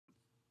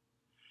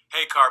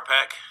Hey Card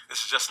Pack,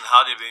 this is Justin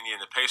Holiday of the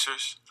Indiana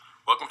Pacers.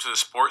 Welcome to the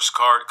Sports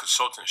Card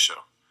Consultant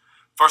Show.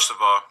 First of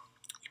all,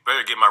 you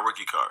better get my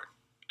rookie card.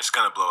 It's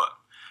going to blow up.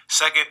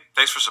 Second,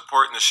 thanks for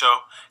supporting the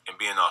show and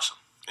being awesome.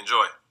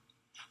 Enjoy.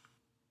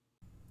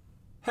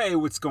 Hey,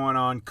 what's going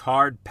on,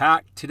 Card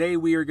Pack? Today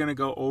we are going to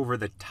go over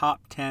the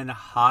top 10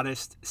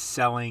 hottest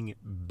selling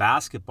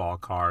basketball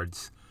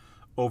cards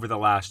over the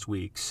last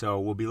week. So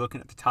we'll be looking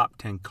at the top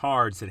 10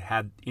 cards that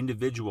had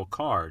individual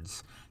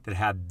cards that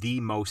had the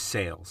most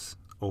sales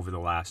over the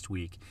last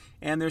week.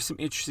 And there's some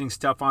interesting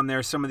stuff on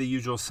there, some of the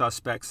usual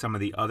suspects, some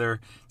of the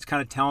other. It's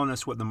kind of telling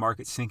us what the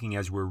market's thinking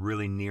as we're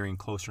really nearing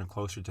closer and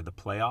closer to the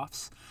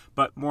playoffs.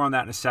 But more on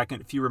that in a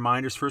second. A few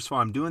reminders. First of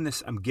all, I'm doing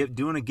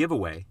a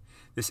giveaway.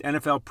 This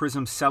NFL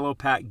Prism Cello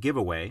Pack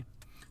giveaway.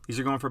 These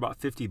are going for about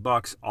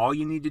 $50. All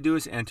you need to do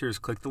is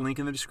click the link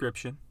in the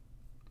description.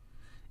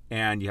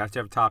 And you have to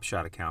have a Top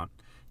Shot account.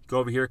 Go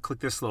over here,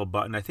 click this little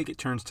button. I think it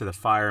turns to the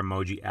fire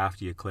emoji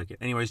after you click it.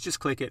 Anyways, just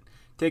click it,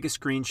 take a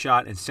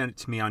screenshot, and send it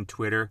to me on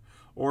Twitter,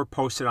 or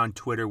post it on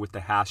Twitter with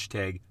the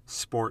hashtag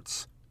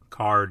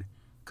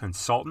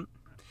SportsCardConsultant.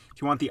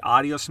 If you want the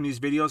audios from these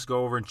videos,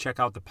 go over and check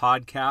out the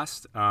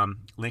podcast.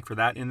 Link for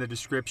that in the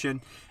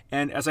description.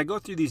 And as I go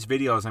through these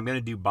videos, I'm going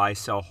to do buy,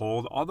 sell,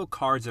 hold. All the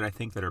cards that I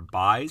think that are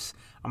buys,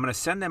 I'm going to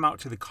send them out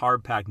to the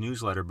Card Pack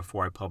newsletter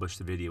before I publish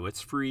the video. It's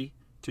free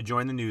to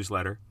join the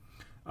newsletter.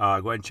 Go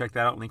ahead and check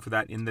that out. Link for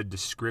that in the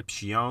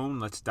description.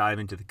 Let's dive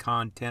into the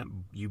content,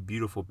 you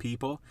beautiful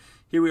people.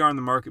 Here we are on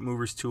the Market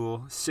Movers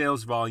tool.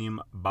 Sales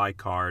volume by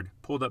card.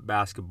 Pulled up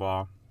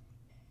basketball.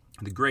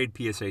 The grade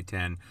PSA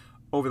 10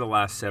 over the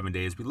last 7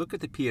 days. We look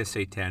at the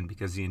PSA 10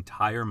 because the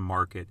entire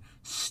market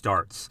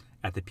starts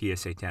at the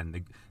PSA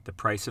 10. The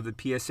price of the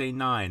PSA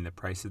 9, the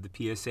price of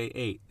the PSA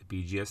 8,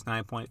 the BGS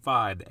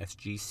 9.5, the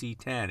SGC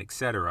 10,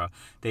 etc.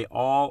 They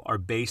all are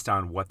based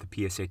on what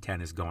the PSA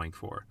 10 is going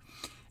for.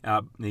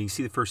 You can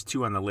see the first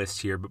two on the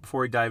list here, but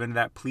before we dive into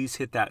that, please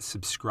hit that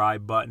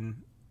subscribe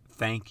button.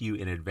 Thank you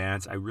in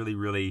advance. I really,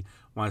 really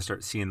want to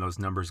start seeing those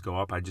numbers go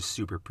up. I just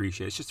super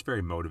appreciate it. It's just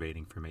very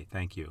motivating for me.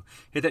 Thank you.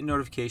 Hit that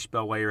notification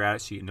bell while you're at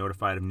it so you get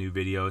notified of new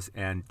videos.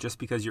 And just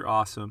because you're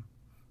awesome,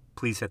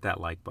 please hit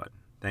that like button.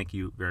 Thank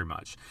you very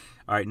much.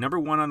 All right, number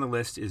one on the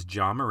list is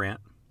Ja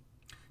Morant.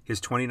 His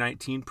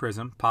 2019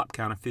 Prism, pop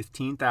count of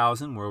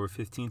 15,000. We're over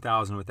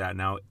 15,000 with that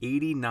now.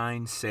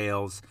 89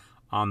 sales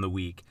on the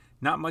week.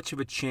 Not much of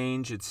a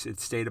change. It's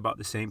stayed about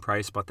the same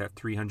price, about that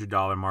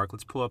 $300 mark.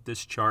 Let's pull up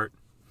this chart.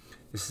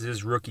 This is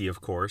his rookie, of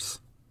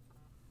course.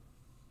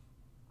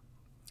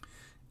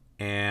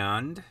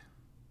 And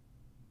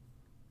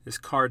this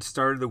card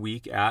started the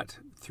week at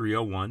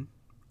 301,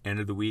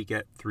 ended the week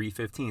at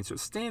 315. So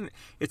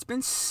it's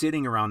been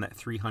sitting around that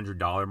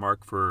 $300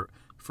 mark for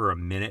a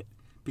minute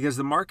because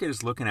the market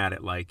is looking at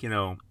it like,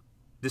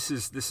 this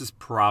is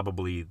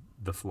probably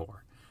the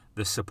floor,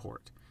 the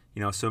support.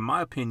 So in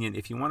my opinion,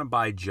 if you want to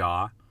buy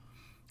Ja,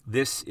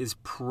 this is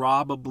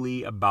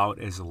probably about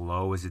as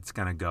low as it's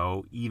going to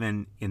go,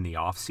 even in the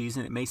off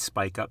season. It may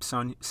spike up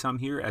some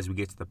here as we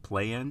get to the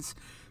play-ins,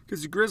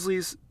 because the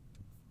Grizzlies.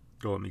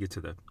 Let me get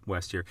to the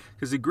West here,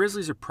 because the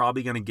Grizzlies are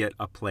probably going to get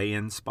a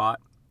play-in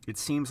spot. It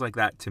seems like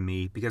that to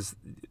me, because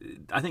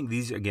I think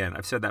these, again,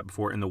 I've said that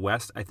before, in the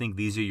West, I think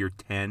these are your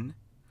 10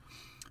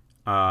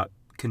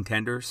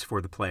 contenders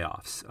for the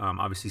playoffs.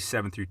 Obviously,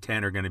 7 through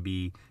 10 are going to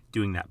be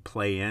doing that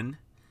play-in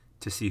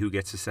to see who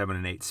gets the 7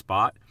 and 8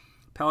 spot.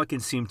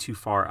 Pelicans seem too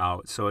far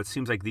out, so it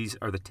seems like these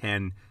are the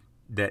 10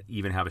 that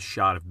even have a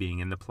shot of being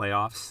in the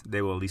playoffs.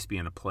 They will at least be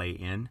in a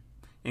play-in.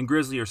 And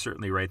Grizzlies are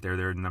certainly right there.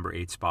 They're in the number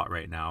 8 spot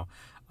right now.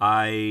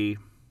 I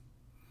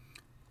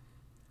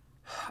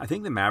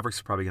think the Mavericks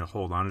are probably going to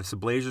hold on to this. The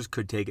Blazers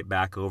could take it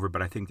back over,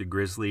 but I think the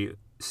Grizzlies,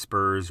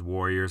 Spurs,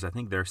 Warriors, I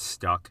think they're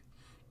stuck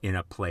in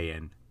a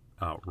play-in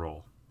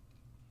role.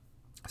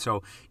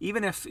 So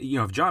even if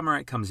Ja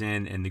Morant comes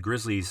in and the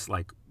Grizzlies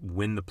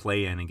win the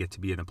play-in and get to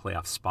be in the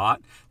playoff spot,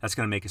 that's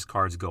going to make his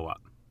cards go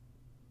up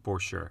for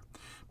sure.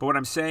 But what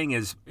I'm saying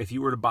is, if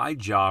you were to buy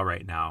Ja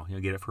right now,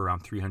 you'll get it for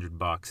around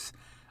 $300.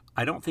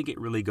 I don't think it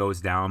really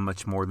goes down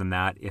much more than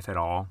that, if at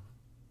all,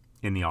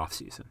 in the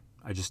offseason.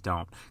 I just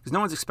don't, because no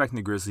one's expecting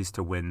the Grizzlies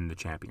to win the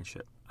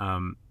championship.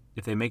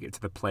 If they make it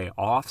to the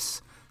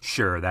playoffs,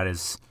 sure,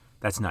 that's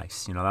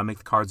nice. That'll make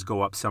the cards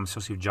go up some,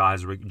 especially if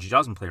Ja's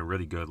been playing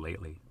really good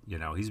lately.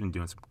 He's been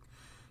doing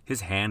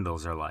his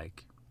handles are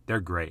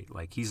they're great.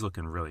 He's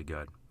looking really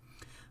good.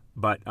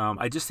 But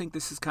I just think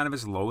this is kind of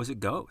as low as it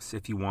goes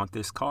if you want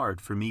this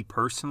card. For me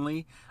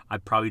personally, I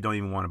probably don't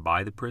even want to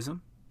buy the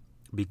Prism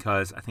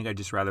because I think I'd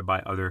just rather buy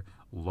other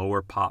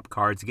lower pop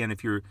cards. Again,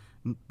 if you're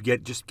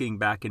just getting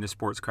back into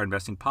sports card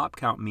investing, pop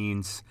count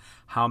means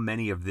how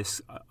many of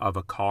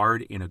a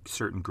card in a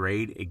certain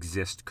grade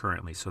exist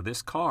currently. So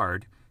this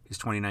card is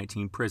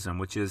 2019 Prism,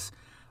 which is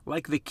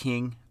like the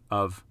king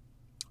of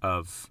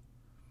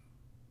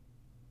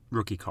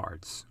rookie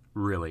cards,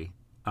 really.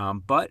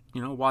 But,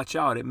 watch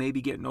out. It may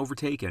be getting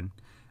overtaken.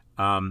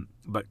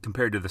 But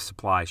compared to the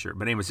supply, sure.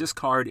 But anyways, this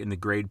card in the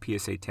grade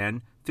PSA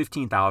 10,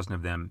 15,000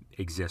 of them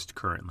exist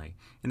currently.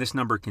 And this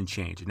number can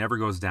change. It never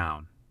goes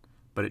down,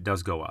 but it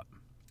does go up.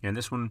 And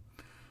this one,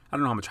 I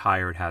don't know how much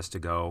higher it has to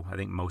go. I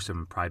think most of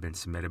them have probably been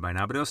submitted by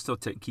now, but it'll still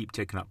keep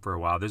ticking up for a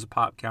while. There's a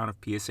pop count of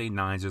PSA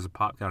 9s. There's a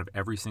pop count of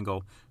every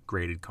single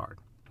graded card.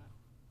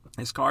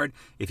 This card,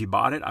 if you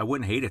bought it, I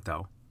wouldn't hate it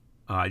though.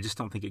 I just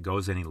don't think it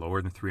goes any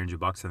lower than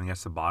 $300. I think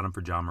that's the bottom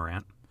for John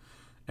Morant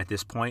at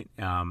this point.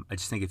 I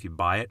just think if you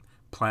buy it,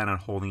 plan on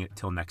holding it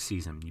till next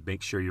season. You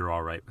make sure you're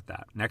all right with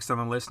that. Next on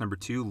the list, number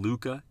 2,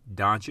 Luka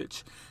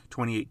Doncic,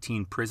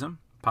 2018 Prism.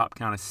 Pop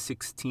count of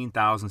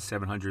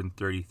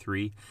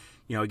 16,733.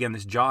 You know, again,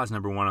 this Ja is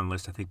number 1 on the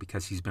list, I think,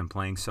 because he's been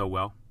playing so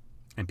well.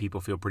 And people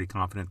feel pretty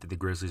confident that the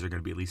Grizzlies are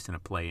going to be at least in a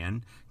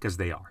play-in, because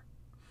they are.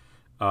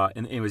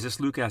 And anyways,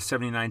 this Luka has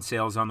 79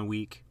 sales on the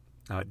week,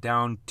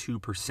 down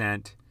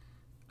 2%.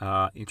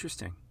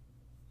 Interesting.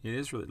 It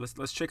is really.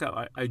 Let's check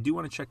out. I do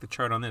want to check the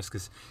chart on this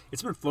because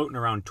it's been floating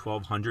around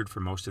 1,200 for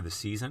most of the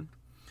season.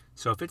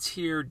 So if it's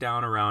here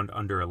down around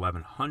under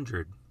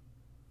 1,100,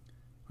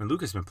 and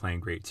Luka's been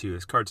playing great too.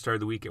 This card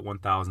started the week at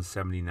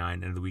 1,079,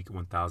 end of the week at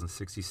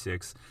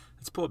 1,066.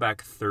 Let's pull it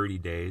back 30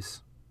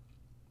 days.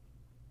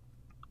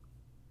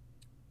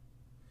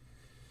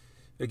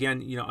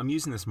 Again, you know, I'm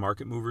using this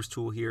market movers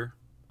tool here.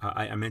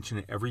 I mention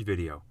it every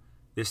video.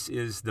 This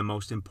is the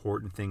most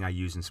important thing I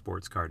use in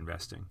sports card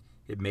investing.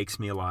 It makes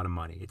me a lot of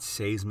money. It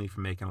saves me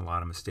from making a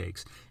lot of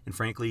mistakes. And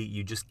frankly,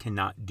 you just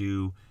cannot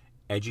do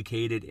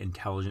educated,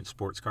 intelligent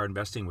sports card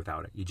investing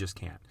without it. You just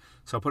can't.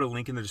 So I'll put a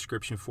link in the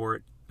description for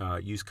it.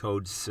 Use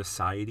code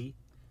SOCIETY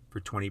for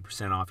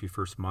 20% off your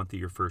first month of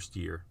your first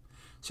year.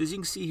 So as you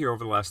can see here,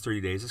 over the last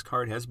 30 days, this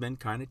card has been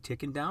kind of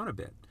ticking down a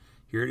bit.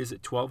 Here it is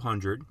at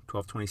 1,200,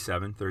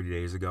 1,227 30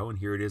 days ago, and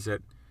here it is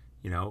at,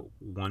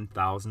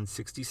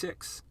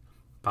 1,066.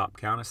 Pop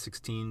count of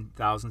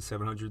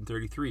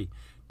 16,733,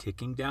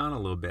 ticking down a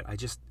little bit.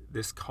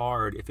 This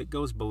card, if it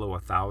goes below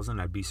 1,000,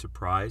 I'd be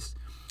surprised,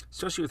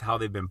 especially with how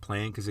they've been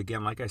playing. Because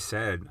again, like I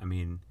said,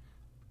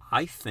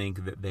 I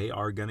think that they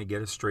are going to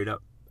get a straight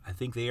up. I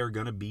think they are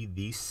going to be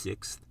the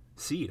 6th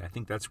seed. I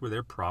think that's where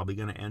they're probably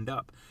going to end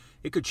up.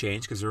 It could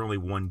change because they're only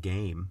one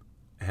game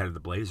ahead of the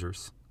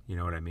Blazers. You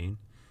know what I mean?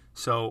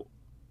 So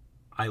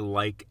I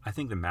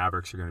think the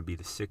Mavericks are going to be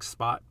the 6th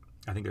spot.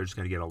 I think they're just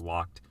going to get a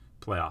locked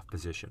playoff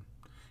position.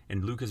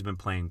 And Luka's been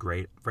playing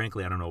great.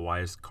 Frankly, I don't know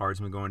why his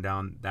card's been going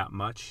down that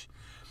much.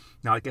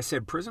 Now, like I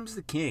said, Prism's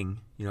the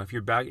king. If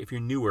you're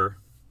newer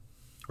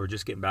or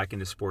just getting back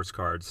into sports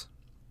cards,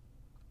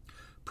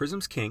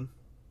 Prism's king.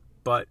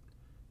 But,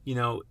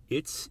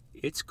 its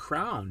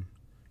crown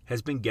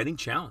has been getting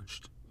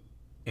challenged.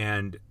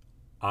 And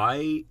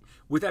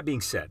with that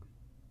being said,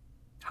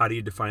 how do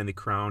you define the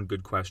crown?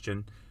 Good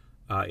question.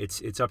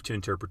 It's up to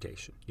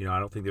interpretation. I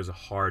don't think there's a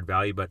hard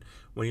value, but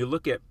when you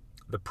look at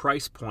the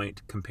price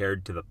point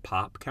compared to the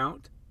pop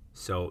count,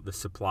 so the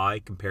supply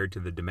compared to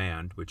the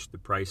demand, which the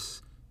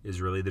price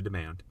is really the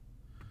demand,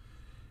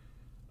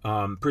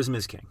 Prism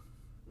is king.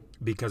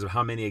 Because of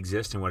how many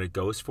exist and what it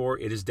goes for,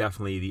 it is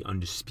definitely the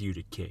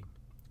undisputed king.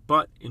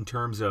 But in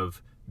terms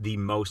of the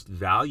most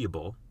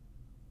valuable,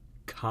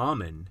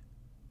 common,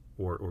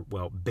 or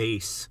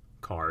base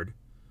card,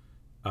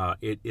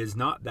 it is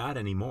not that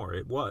anymore.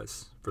 It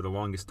was for the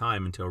longest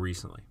time until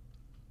recently.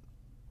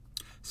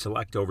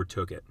 Select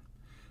overtook it.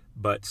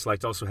 But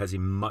Select also has a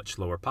much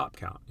lower pop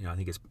count. I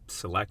think its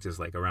Select is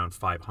like around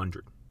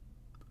 500.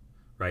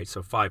 Right?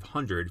 So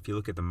 500, if you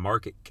look at the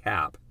market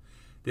cap,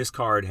 this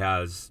card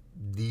has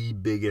the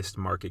biggest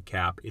market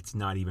cap. It's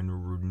not even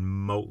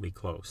remotely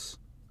close.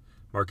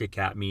 Market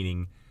cap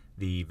meaning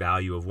the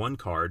value of one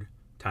card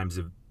times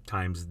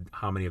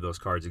how many of those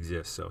cards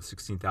exist. So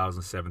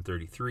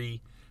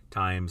 16,733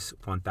 times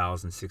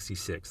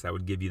 1,066. That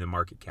would give you the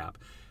market cap.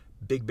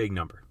 Big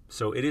number.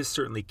 So it is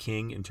certainly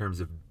king in terms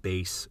of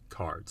base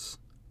cards.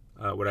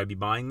 Would I be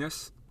buying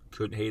this?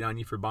 Couldn't hate on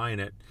you for buying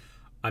it.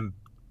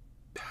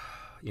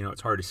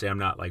 It's hard to say. I'm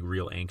not like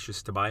real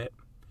anxious to buy it,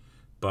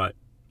 but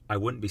I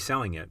wouldn't be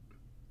selling it.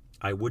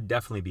 I would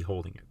definitely be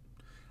holding it,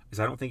 because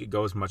I don't think it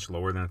goes much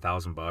lower than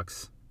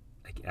 $1,000,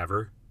 like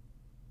ever.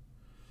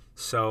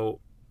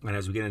 So, and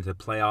as we get into the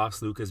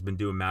playoffs, Luka's been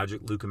doing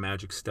Luka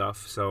magic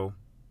stuff. So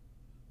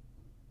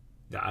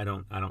I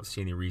don't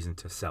see any reason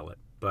to sell it.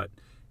 But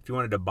if you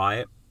wanted to buy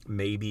it,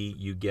 maybe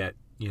you get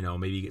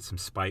some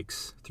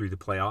spikes through the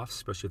playoffs,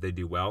 especially if they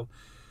do well.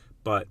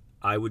 But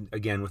I would,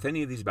 again, with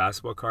any of these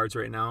basketball cards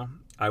right now,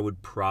 I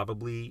would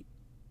probably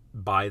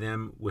buy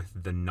them with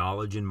the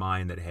knowledge in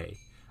mind that, hey,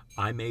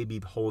 I may be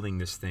holding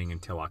this thing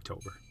until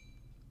October.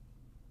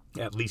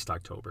 At least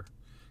October,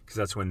 because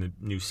that's when the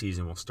new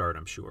season will start,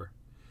 I'm sure.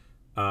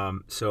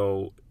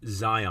 So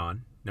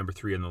Zion, number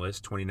 3 on the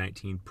list,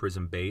 2019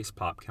 Prism base,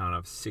 pop count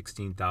of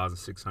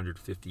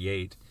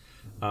 16,658.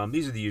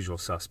 These are the usual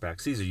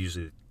suspects. These are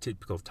usually the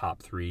typical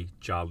top 3,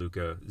 Ja,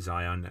 Luka,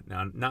 Zion,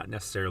 not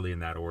necessarily in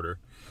that order.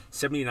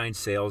 79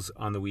 sales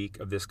on the week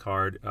of this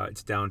card.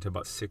 It's down to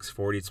about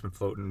 $640. It's been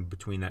floating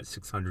between that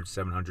 $600,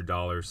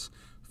 $700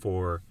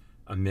 for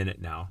a minute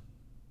now.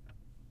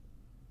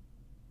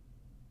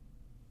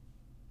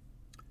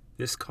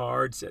 This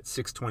card's at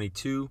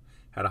 $622,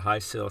 had a high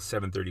sale of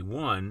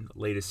 $731,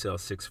 latest sale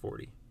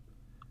 $640.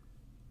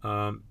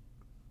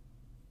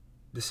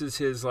 this is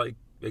his, like,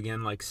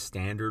 again, like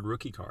standard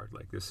rookie card.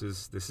 Like this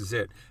is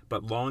it.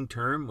 But long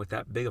term, with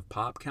that big of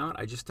pop count,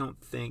 I just don't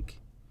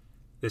think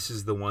this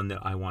is the one that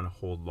I want to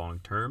hold long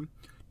term.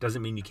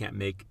 Doesn't mean you can't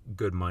make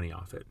good money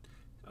off it.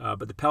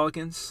 But the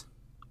Pelicans,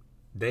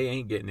 they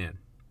ain't getting in.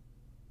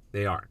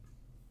 They aren't.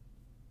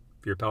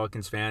 If you're a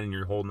Pelicans fan and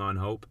you're holding on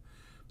hope,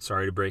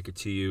 sorry to break it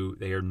to you,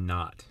 they are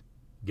not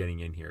getting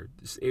in here.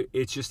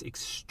 It's just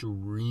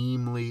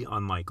extremely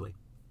unlikely,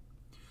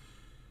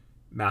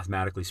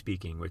 mathematically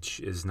speaking,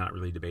 which is not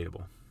really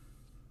debatable.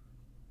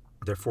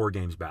 They're 4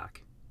 games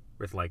back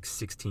with like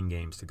 16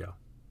 games to go.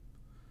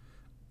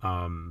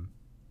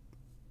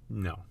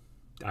 No,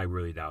 I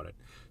really doubt it.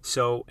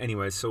 So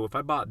anyway, so if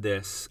I bought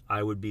this,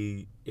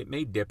 it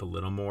may dip a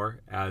little more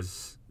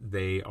as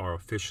they are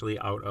officially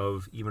out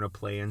of even a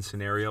play-in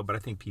scenario, but I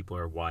think people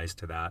are wise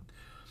to that.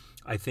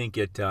 I think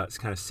it kind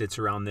of sits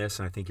around this,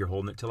 and I think you're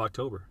holding it till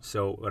October.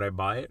 So would I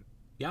buy it?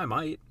 Yeah, I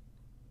might,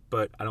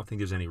 but I don't think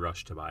there's any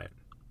rush to buy it.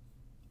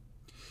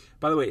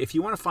 By the way, if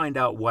you want to find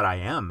out what I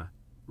am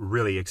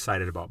really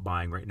excited about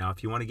buying right now,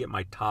 if you want to get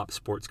my top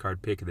sports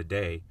card pick of the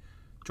day,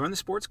 join the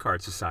Sports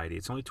Card Society.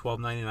 It's only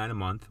 $12.99 a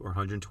month or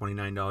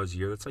 $129 a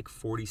year. That's like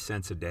 40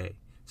 cents a day.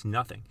 It's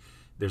nothing.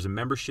 There's a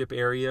membership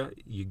area.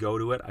 You go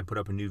to it. I put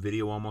up a new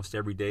video almost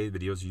every day. The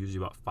videos are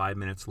usually about 5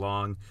 minutes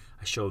long.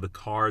 I show the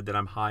card that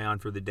I'm high on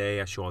for the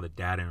day. I show all the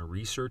data and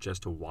research as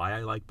to why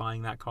I like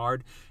buying that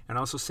card. And I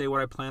also say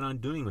what I plan on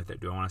doing with it.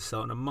 Do I want to sell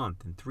it in a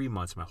month, in 3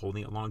 months? Am I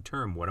holding it long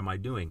term? What am I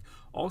doing?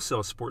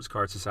 Also, Sports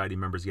Card Society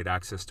members get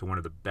access to one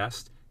of the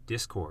best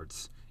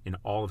Discords in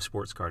all of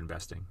sports card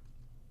investing.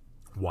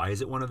 Why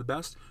is it one of the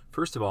best?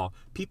 First of all,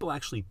 people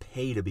actually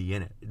pay to be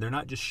in it. They're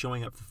not just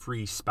showing up for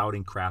free,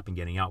 spouting crap and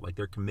getting out. Like,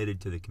 they're committed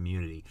to the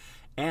community.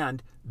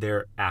 And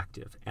they're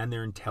active, and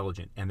they're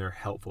intelligent, and they're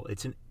helpful.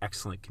 It's an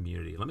excellent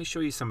community. Let me show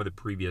you some of the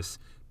previous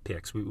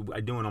picks. I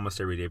do it almost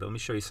every day, but let me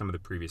show you some of the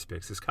previous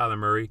picks. This Kyler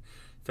Murray,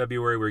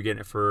 February, we were getting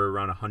it for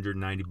around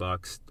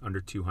 $190, under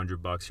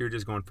 $200. Here it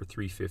is going for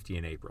 $350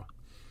 in April.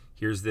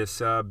 Here's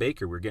this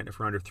Baker. We're getting it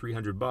for under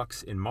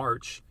 $300 in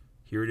March.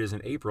 Here it is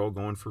in April,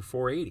 going for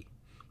 $480.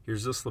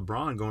 Here's this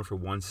LeBron going for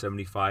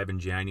 $175 in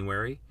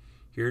January.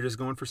 Here it is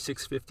going for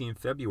 $650 in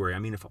February. I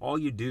mean, if all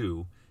you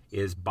do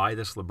is buy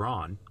this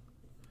LeBron,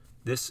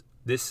 this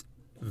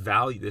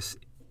value, this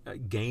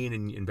gain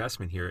in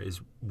investment here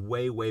is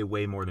way, way,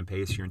 way more than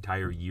pays your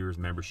entire year's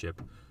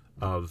membership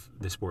of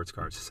the Sports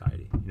Card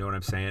Society. You know what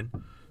I'm saying?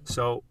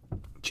 So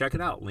check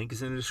it out. Link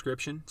is in the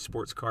description,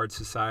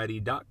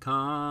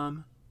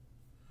 sportscardsociety.com.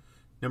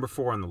 Number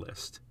 4 on the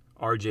list,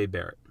 RJ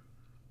Barrett.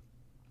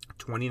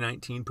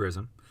 2019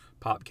 Prism.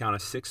 Pop count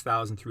of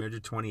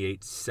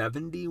 6,328,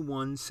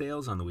 71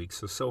 sales on the week.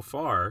 So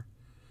far,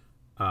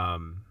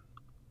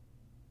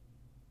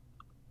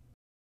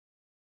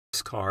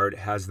 this card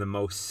has the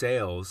most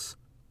sales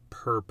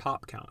per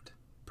pop count,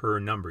 per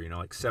number. You know,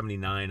 like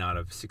 79 out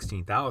of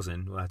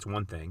 16,000. Well, that's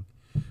one thing.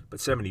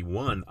 But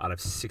 71 out of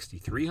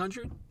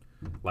 6,300?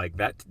 Like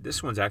that,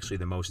 this one's actually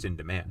the most in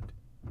demand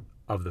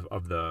of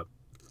the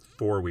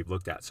 4 we've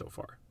looked at so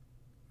far.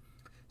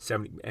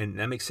 70, and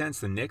that makes sense.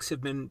 The Knicks have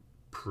been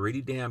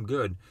pretty damn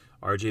good.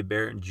 RJ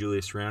Barrett and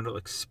Julius Randle,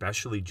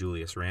 especially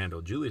Julius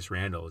Randle. Julius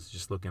Randle is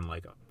just looking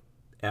like a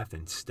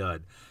effing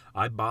stud.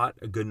 I bought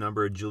a good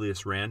number of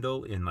Julius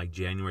Randle in like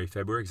January,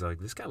 February, because I was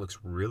like, this guy looks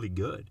really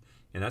good.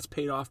 And that's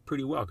paid off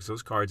pretty well because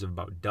those cards have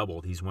about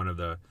doubled. He's one of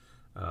the,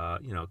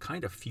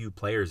 kind of few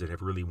players that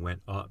have really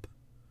went up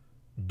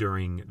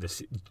through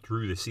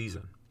the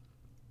season.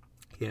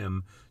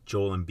 Him,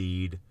 Joel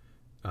Embiid,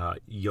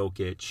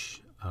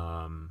 Jokic,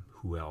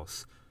 who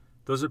else?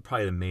 Those are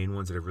probably the main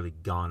ones that have really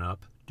gone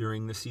up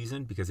during the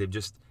season because they've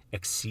just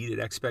exceeded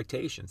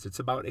expectations. It's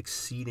about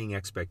exceeding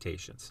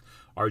expectations.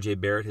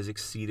 RJ Barrett has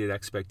exceeded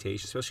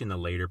expectations, especially in the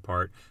later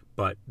part,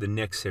 but the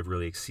Knicks have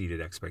really exceeded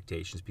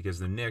expectations because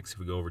the Knicks, if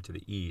we go over to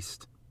the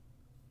East,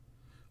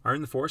 are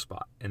in the 4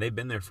 spot, and they've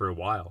been there for a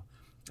while.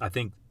 I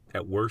think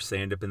at worst they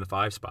end up in the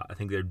 5 spot. I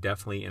think they're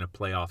definitely in a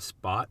playoff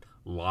spot,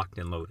 locked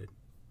and loaded.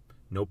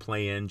 No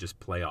play-in, just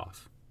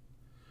playoff.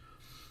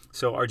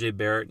 So RJ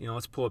Barrett,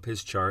 let's pull up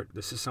his chart.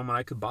 This is someone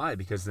I could buy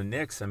because the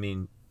Knicks,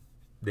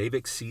 they've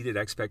exceeded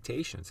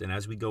expectations. And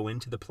as we go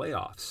into the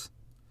playoffs,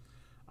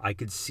 I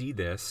could see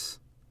this.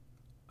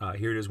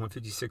 Here it is,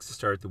 156 to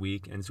start the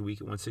week, ends the week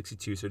at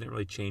 162, so it didn't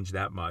really change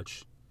that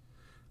much.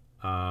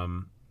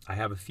 I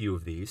have a few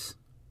of these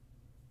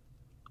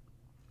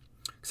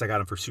because I got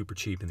them for super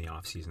cheap in the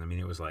offseason.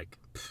 It was like,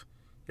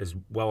 it was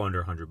well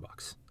under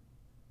 $100.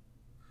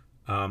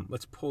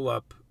 Let's pull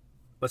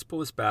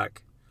this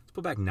back. Let's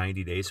pull back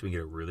 90 days so we can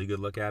get a really good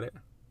look at it.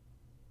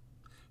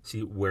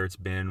 See where it's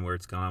been, where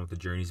it's gone, what the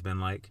journey's been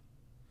like.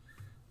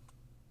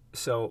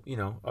 So,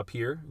 up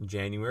here in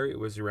January, it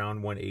was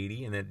around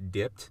 180, and then it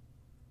dipped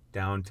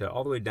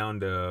all the way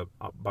down to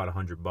about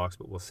 $100,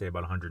 but we'll say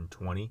about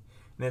 120.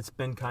 And it's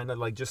been kind of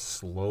like just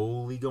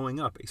slowly going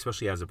up,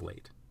 especially as of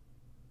late.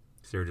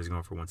 So there it is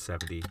going for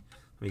 170.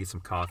 Let me get some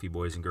coffee,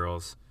 boys and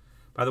girls.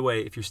 By the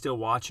way, if you're still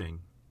watching,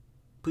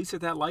 please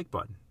hit that like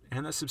button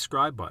and that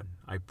subscribe button.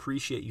 I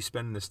appreciate you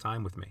spending this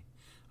time with me.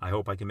 I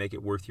hope I can make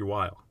it worth your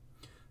while.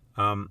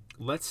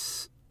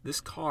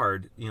 This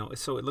card,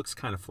 so it looks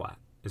kind of flat,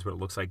 is what it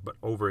looks like, but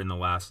over in the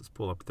last, let's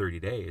pull up 30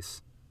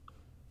 days.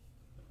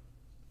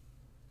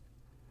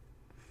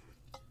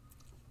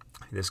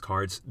 This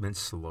card's been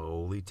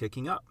slowly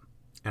ticking up,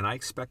 and I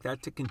expect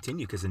that to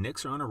continue because the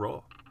Knicks are on a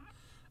roll.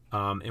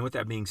 And with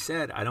that being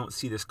said, I don't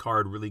see this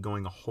card really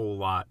going a whole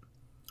lot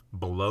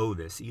below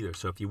this either.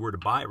 So if you were to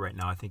buy it right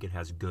now, I think it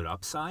has good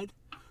upside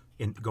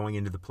in going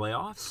into the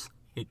playoffs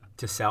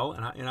to sell,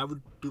 and I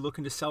would be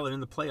looking to sell it in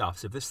the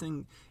playoffs.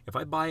 If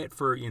I buy it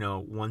for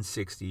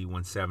 160,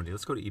 170,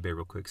 let's go to eBay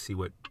real quick, see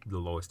what the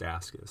lowest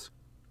ask is.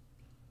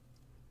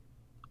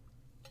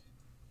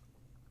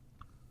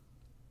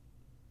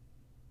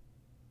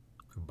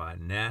 Buy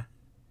it, nah.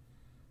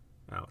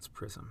 Oh, it's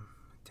Prism.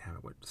 Damn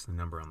it, what's the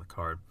number on the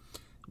card?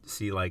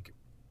 See, like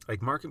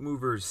Market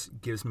Movers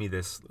gives me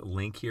this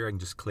link here. I can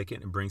just click it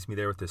and it brings me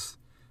there with this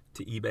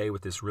to eBay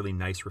with this really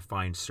nice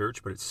refined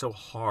search, but it's so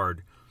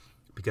hard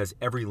because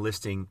every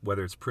listing,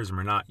 whether it's Prism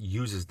or not,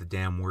 uses the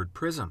damn word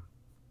Prism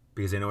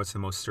because they know it's the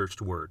most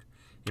searched word.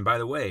 And by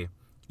the way,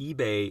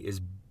 eBay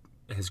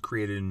has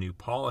created a new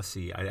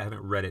policy. I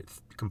haven't read it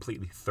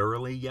completely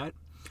thoroughly yet,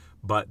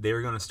 but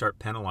they're going to start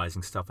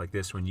penalizing stuff like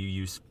this when you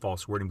use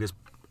false wording. Because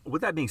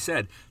with that being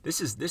said, this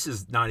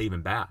is not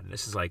even bad.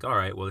 This is like, all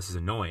right, well, this is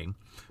annoying,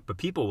 but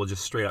people will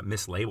just straight up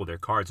mislabel their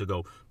cards. They'll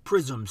go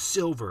Prism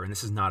silver, and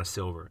this is not a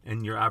silver.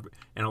 And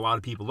a lot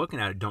of people looking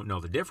at it don't know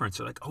the difference.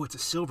 They're like, oh, it's a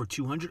silver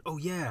 200. Oh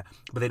yeah,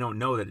 but they don't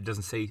know that it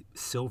doesn't say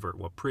silver.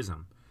 Well,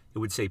 Prism, it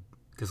would say,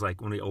 because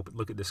like when we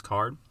look at this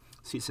card,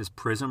 see it says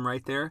Prism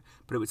right there,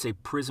 but it would say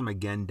Prism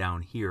again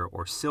down here,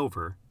 or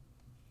silver.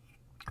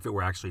 If it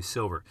were actually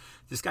silver,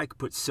 this guy could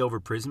put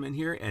silver Prism in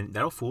here, and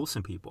that'll fool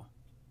some people,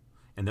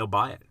 and they'll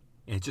buy it.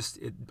 And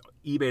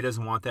eBay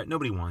doesn't want that.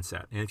 Nobody wants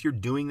that. And if you're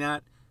doing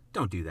that,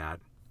 don't do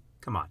that.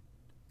 Come on,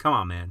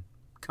 man,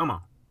 come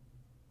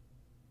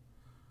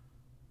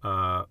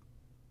on.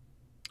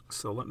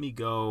 So let me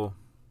go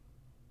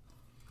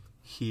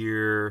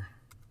here.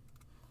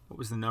 What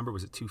was the number?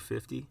 Was it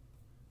 250?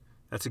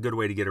 That's a good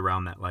way to get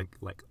around that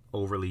like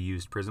overly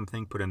used Prism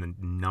thing. Put in the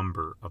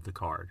number of the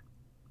card.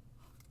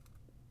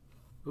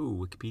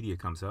 Ooh, Wikipedia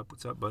comes up.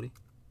 What's up, buddy?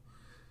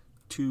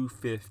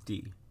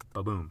 250.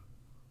 Ba-boom.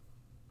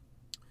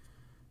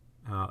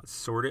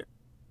 Sort it.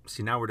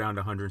 See, now we're down to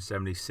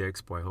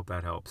 176. Boy, I hope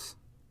that helps.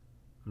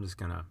 I'm just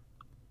going to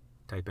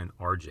type in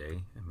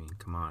RJ. I mean,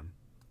 come on.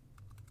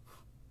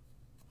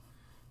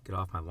 Get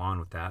off my lawn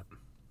with that.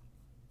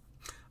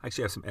 I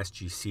actually have some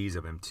SGCs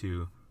of him,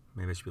 too.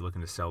 Maybe I should be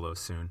looking to sell those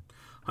soon.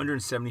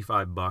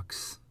 175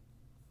 bucks.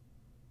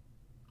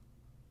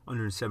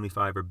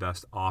 175 or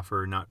best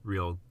offer. Not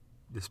real.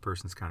 This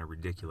person's kind of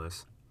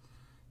ridiculous.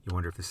 You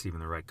wonder if this is even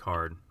the right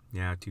card.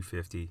 Yeah,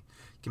 250. You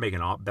can make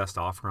an best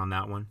offer on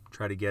that one.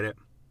 Try to get it.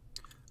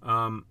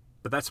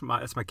 But that's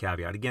my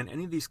caveat. Again,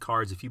 any of these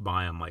cards, if you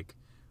buy them, like,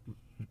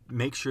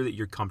 make sure that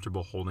you're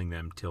comfortable holding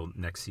them till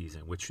next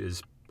season, which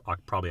is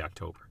probably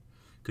October,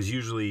 because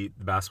usually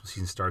the basketball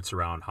season starts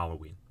around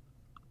Halloween.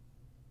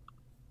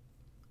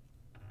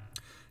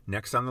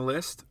 Next on the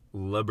list,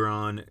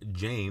 LeBron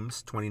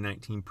James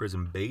 2019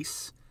 Prism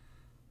Base,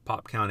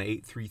 pop count of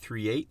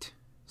 8338,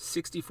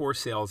 64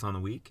 sales on the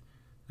week.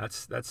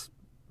 That's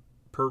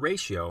per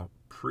ratio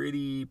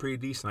pretty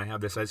decent. I have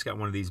this. I just got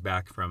one of these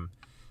back from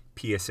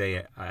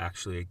PSA. I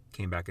actually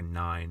came back in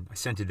 9. I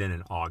sent it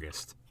in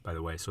August, by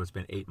the way, so it's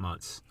been 8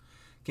 months.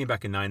 Came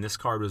back in 9. This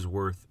card was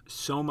worth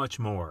so much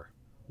more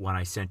when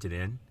I sent it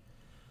in,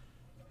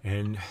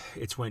 and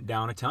it's went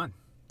down a ton.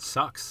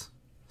 Sucks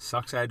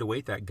I had to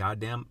wait that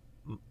goddamn.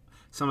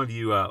 Some of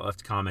you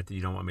left a comment that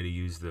you don't want me to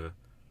use the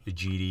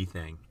GD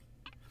thing.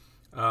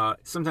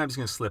 Sometimes it's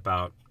gonna slip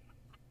out.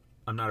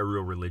 I'm not a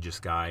real religious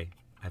guy.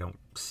 I don't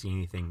see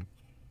anything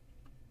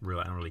real.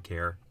 I don't really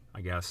care,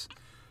 I guess.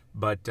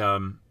 But I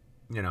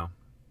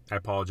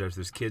apologize if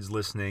there's kids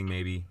listening.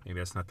 Maybe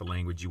that's not the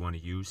language you want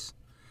to use.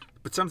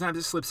 But sometimes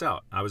it slips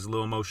out. I was a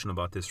little emotional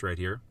about this right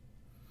here.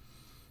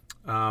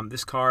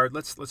 This card,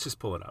 let's just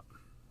pull it up.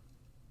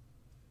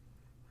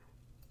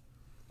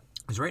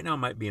 Because right now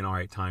might be an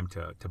alright time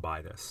to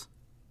buy this.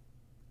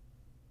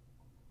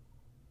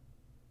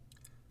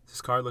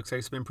 This card looks like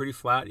it's been pretty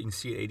flat. You can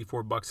see it,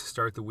 84 bucks to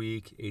start the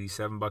week,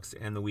 87 bucks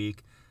to end the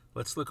week.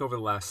 Let's look over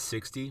the last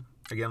 60.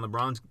 Again,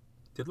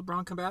 did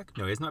LeBron come back?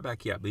 No, he's not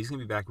back yet, but he's going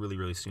to be back really,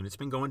 really soon. It's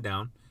been going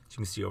down, as you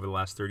can see over the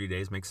last 30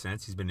 days. Makes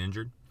sense. He's been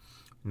injured.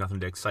 Nothing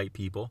to excite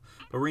people.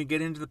 But we're going to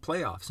get into the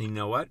playoffs. And you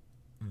know what?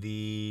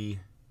 The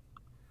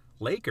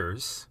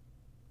Lakers,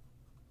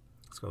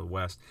 let's go to the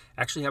West,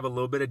 actually have a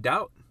little bit of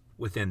doubt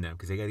within them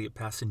because they got to get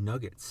past the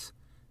Nuggets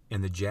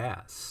and the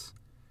Jazz.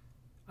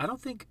 I don't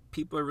think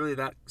people are really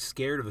that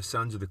scared of the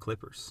Suns or the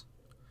Clippers.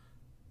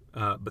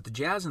 But the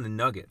Jazz and the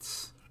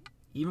Nuggets,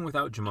 even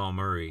without Jamal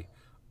Murray,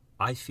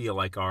 I feel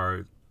like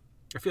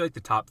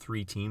the top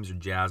 3 teams are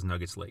Jazz,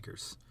 Nuggets,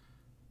 Lakers.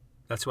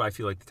 That's who I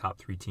feel like the top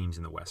 3 teams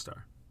in the West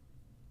are.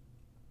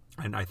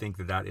 And I think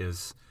that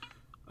is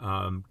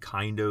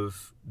kind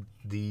of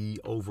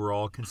the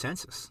overall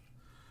consensus.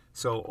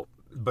 So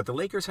But the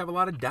Lakers have a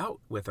lot of doubt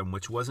with him,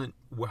 which wasn't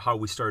how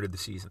we started the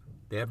season.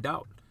 They have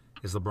doubt.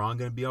 Is LeBron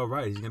going to be all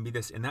right? Is he going to be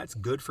this? And that's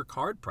good for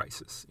card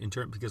prices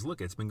because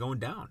look, it's been going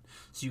down.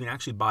 So you can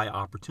actually buy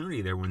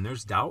opportunity there. When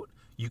there's doubt,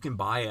 you can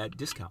buy at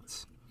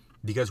discounts.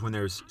 Because when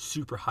there's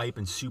super hype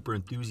and super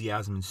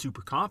enthusiasm and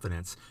super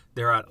confidence,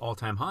 they're at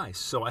all-time highs.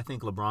 So I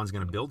think LeBron's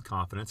going to build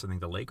confidence. I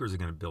think the Lakers are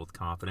going to build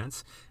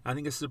confidence. I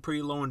think this is a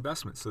pretty low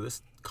investment. So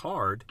this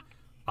card,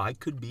 I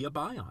could be a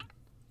buy on.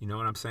 You know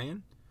what I'm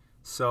saying?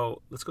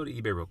 So let's go to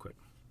eBay real quick.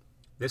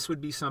 This would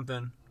be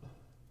something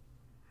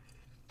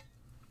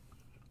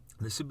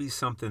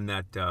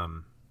that,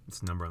 what's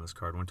the number on this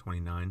card?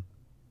 129.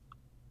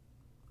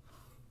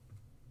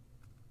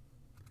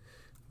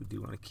 We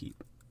do want to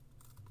keep.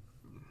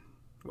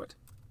 What?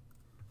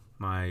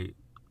 My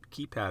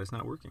keypad is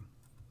not working.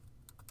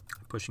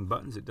 I'm pushing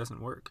buttons, it doesn't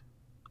work.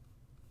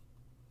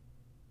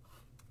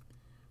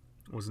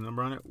 What was the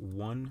number on it?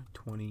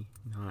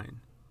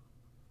 129.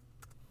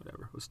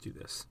 Whatever, let's do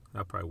this.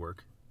 That'll probably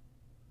work.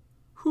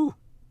 Whew!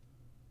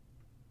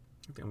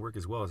 It didn't work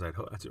as well as I'd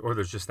hope. Or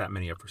there's just that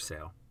many up for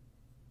sale.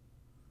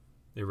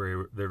 They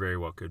very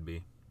well could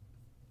be.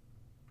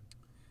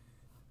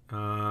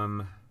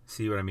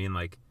 See what I mean?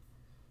 Like,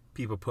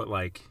 people put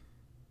like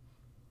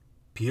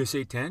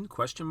PSA 10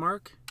 question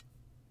mark.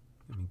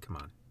 I mean, come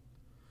on.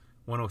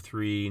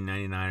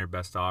 103.99 are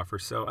best offer.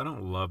 So I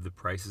don't love the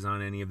prices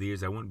on any of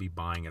these. I wouldn't be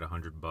buying at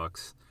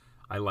 $100.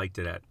 I liked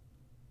it at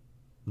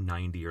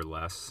 90 or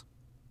less.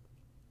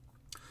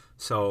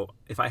 So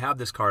if I have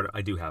this card,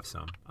 I do have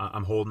some.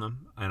 I'm holding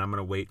them, and I'm going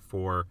to wait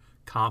for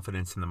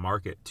confidence in the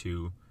market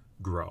to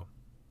grow.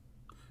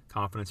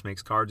 Confidence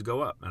makes cards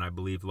go up, and I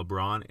believe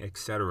LeBron,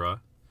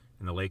 etc.,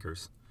 and the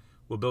Lakers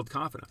will build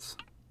confidence.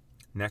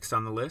 Next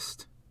on the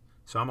list,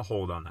 so I'm a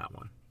hold on that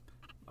one.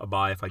 A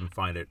buy if I can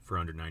find it for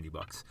under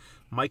 $90.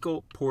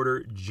 Michael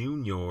Porter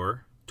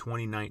Jr.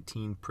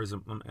 2019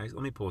 Prism. Let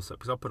me pull this up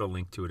because I'll put a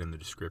link to it in the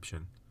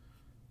description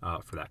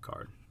for that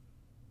card.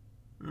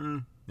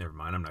 Never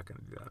mind, I'm not going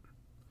to do that.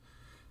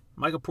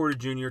 Michael Porter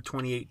Jr.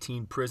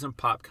 2018 Prism,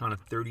 pop count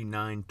of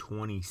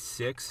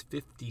 39.26,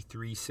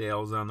 53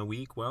 sales on the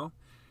week. Well,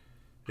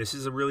 this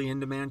is a really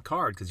in-demand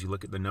card because you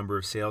look at the number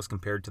of sales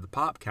compared to the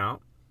pop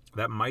count.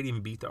 That might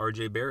even beat the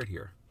R.J. Barrett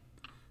here.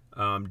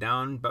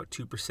 Down about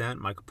 2%.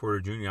 Michael Porter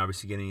Jr.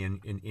 obviously getting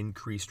in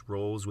increased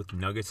roles with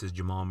Nuggets as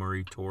Jamal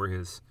Murray tore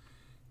his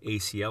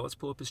ACL. Let's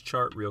pull up his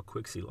chart real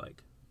quick, see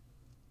like.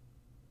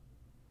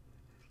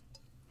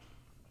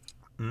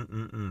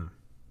 You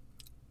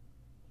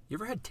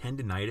ever had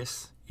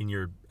tendinitis in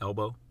your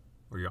elbow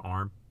or your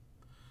arm?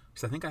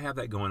 Because I think I have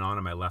that going on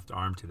in my left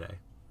arm today.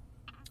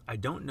 I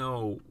don't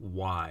know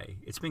why.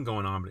 It's been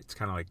going on, but it's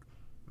kind of like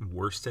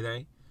worse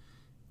today.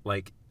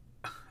 Like,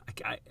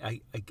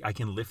 I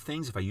can lift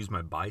things if I use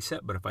my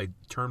bicep, but if I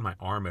turn my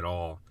arm at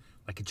all,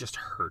 like it just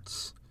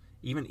hurts.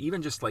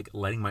 Even just like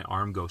letting my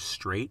arm go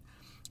straight.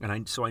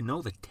 So I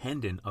know the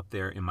tendon up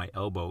there in my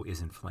elbow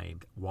is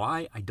inflamed.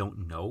 Why? I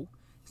don't know.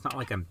 It's not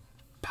like I'm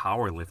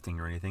powerlifting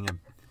or anything.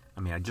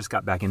 I just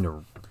got back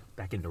into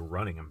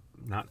running. I'm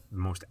not the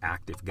most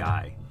active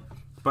guy,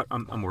 but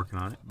I'm working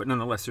on it. But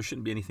nonetheless, there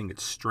shouldn't be anything that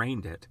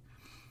strained it.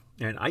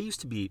 And I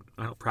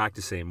don't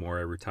practice anymore,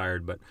 I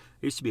retired, but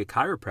I used to be a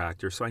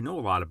chiropractor, so I know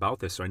a lot about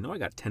this. So I know I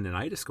got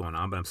tendinitis going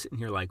on, but I'm sitting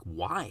here like,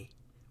 why?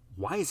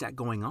 Why is that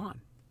going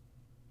on?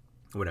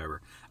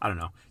 Whatever. I don't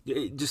know.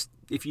 Just,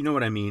 if you know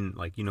what I mean,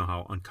 like, you know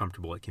how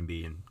uncomfortable it can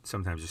be and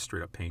sometimes just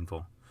straight up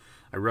painful.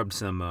 I rubbed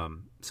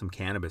some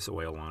cannabis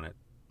oil on it.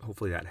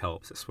 Hopefully that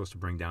helps. It's supposed to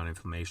bring down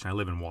inflammation. I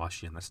live in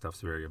Washington. That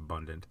stuff's very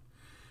abundant.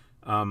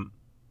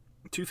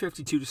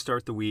 252 to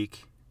start the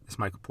week. This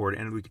Michael Porter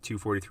ended the week at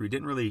 243.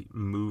 Didn't really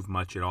move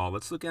much at all.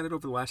 Let's look at it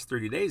over the last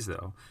 30 days,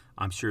 though.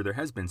 I'm sure there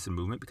has been some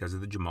movement because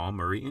of the Jamal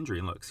Murray injury.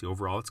 And look, see,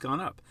 overall it's gone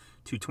up.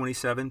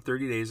 227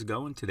 30 days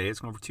ago, and today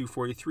it's going for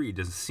 243. It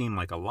doesn't seem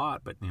like a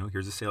lot, but,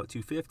 here's a sale at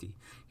 250.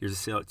 Here's a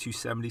sale at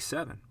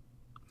 277.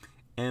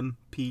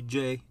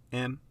 MPJ,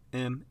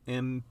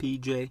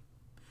 MPJ.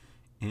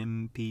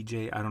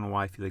 MPJ, I don't know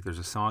why I feel like there's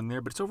a song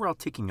there, but it's overall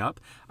ticking up.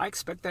 I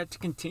expect that to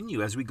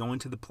continue as we go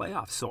into the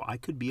playoffs, so I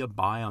could be a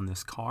buy on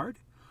this card.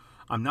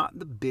 I'm not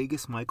the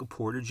biggest Michael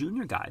Porter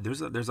Jr. guy.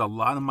 There's a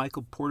lot of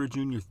Michael Porter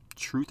Jr.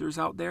 truthers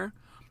out there.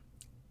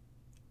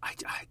 I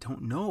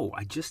don't know.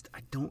 I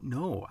don't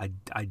know.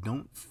 I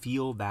don't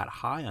feel that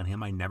high on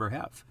him. I never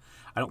have.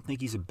 I don't think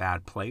he's a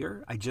bad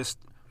player. I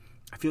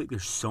feel like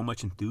there's so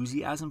much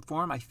enthusiasm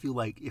for him. I feel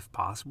like, if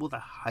possible, the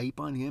hype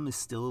on him is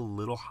still a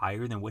little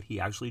higher than what he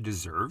actually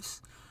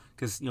deserves.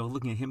 Because,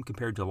 looking at him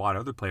compared to a lot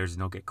of other players that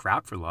don't get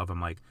crap for love,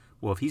 I'm like,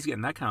 well, if he's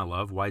getting that kind of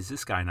love, why is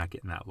this guy not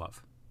getting that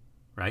love?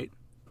 Right?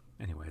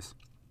 Anyways.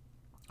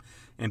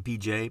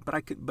 MPJ,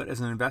 but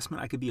as an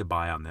investment, I could be a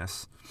buy on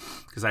this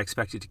because I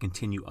expect it to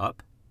continue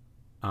up.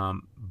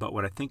 But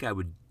what I think I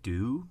would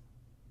do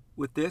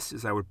with this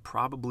is I would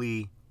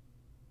probably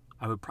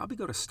go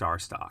to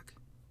StarStock.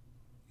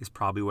 Is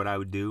probably what I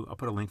would do. I'll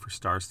put a link for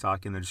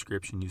StarStock in the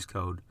description. Use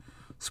code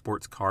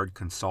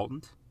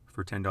SportsCardConsultant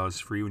for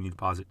 $10 free when you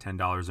deposit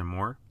 $10 or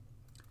more.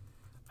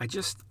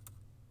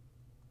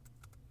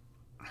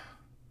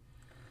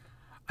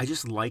 I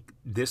just like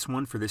this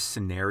one for this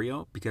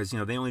scenario because,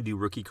 they only do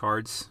rookie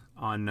cards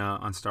on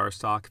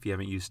StarStock if you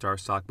haven't used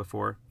StarStock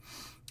before.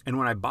 And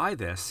when I buy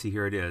this, see,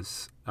 here it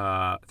is.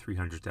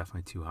 300 is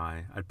definitely too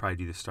high. I'd probably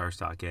do the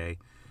StarStock A.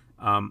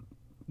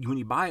 When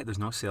you buy it, there's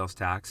no sales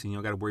tax, and you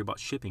don't got to worry about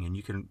shipping, and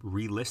you can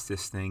relist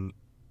this thing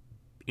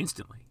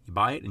instantly. You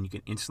buy it, and you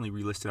can instantly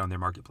relist it on their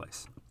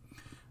marketplace.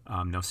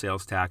 No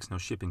sales tax, no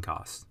shipping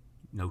costs,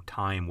 no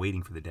time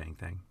waiting for the dang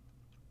thing.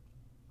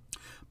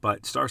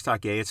 But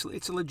StarStock A,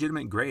 it's a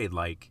legitimate grade.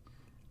 Like,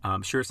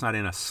 I'm sure it's not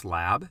in a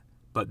slab,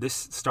 but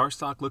this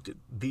StarStock looked at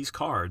these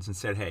cards and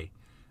said, hey,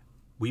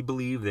 we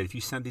believe that if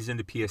you send these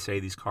into PSA,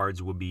 these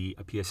cards will be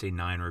a PSA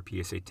 9 or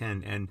a PSA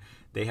 10. And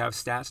they have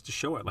stats to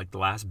show it. Like the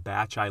last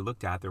batch I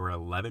looked at, there were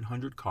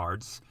 1,100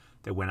 cards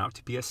that went out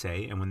to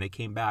PSA. And when they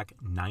came back,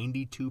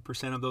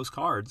 92% of those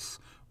cards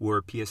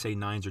were PSA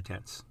 9s or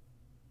 10s.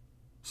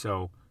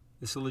 So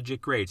this is a legit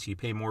grade. So you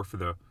pay more for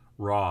the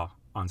raw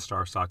on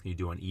StarStock than you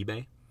do on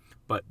eBay.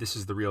 But this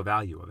is the real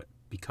value of it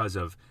because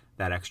of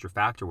that extra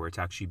factor where it's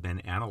actually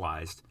been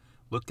analyzed,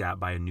 looked at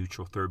by a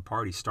neutral third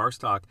party.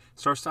 StarStock,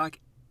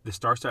 the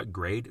StarStock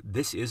grade,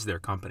 this is their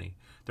company.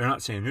 They're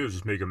not saying, hey,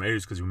 just make them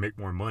A's because we make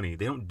more money.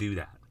 They don't do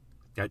that.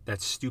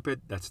 That's stupid.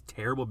 That's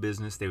terrible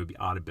business. They would be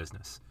out of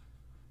business.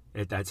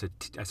 That's a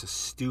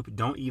stupid.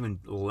 Don't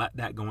even let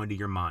that go into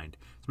your mind.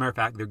 As a matter of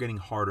fact, they're getting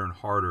harder and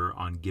harder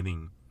on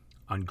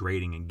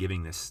grading and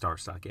giving this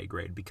StarStock A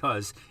grade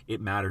because it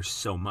matters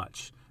so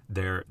much.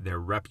 Their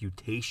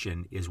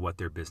reputation is what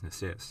their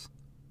business is.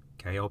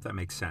 Okay, I hope that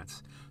makes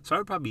sense. So I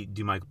would probably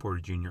do Michael Porter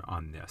Jr.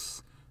 on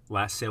this.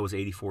 Last sale was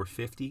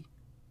 $84.50.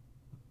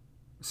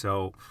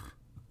 So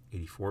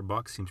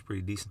 $84 seems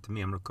pretty decent to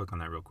me. I'm going to click on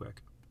that real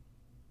quick.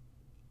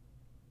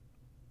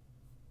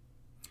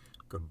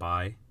 Go to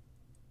buy.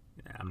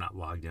 Yeah, I'm not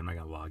logged in. I'm not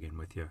going to log in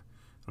with you.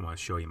 I want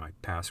to show you my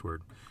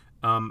password.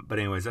 But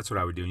anyways, that's what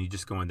I would do. And you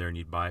just go in there and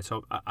you'd buy it.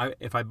 So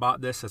if I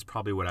bought this, that's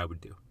probably what I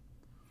would do.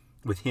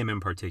 With him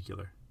in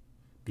particular.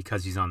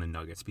 Because he's on the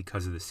Nuggets.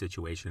 Because of the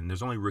situation.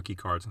 There's only rookie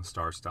cards on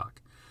StarStock.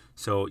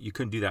 So you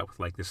couldn't do that with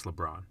like this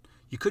LeBron.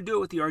 You could do it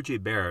with the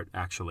RJ Barrett,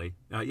 actually.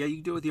 Yeah, you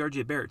could do it with the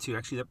RJ Barrett, too.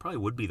 Actually, that probably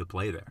would be the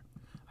play there.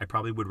 I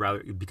probably would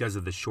rather, because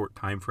of the short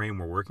time frame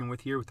we're working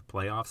with here, with the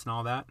playoffs and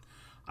all that,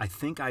 I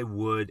think I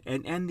would,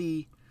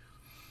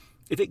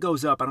 if it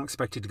goes up, I don't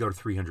expect it to go to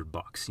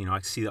 $300. I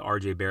see the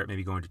RJ Barrett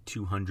maybe going to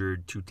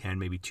 200, 210,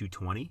 maybe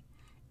 220,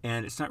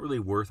 and it's not really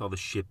worth all the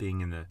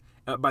shipping and the,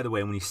 by the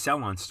way, when you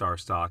sell on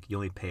StarStock, you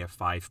only pay a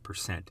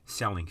 5%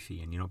 selling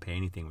fee, and you don't pay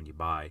anything when you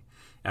buy,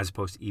 as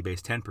opposed to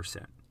eBay's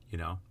 10%.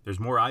 There's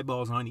more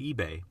eyeballs on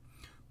eBay,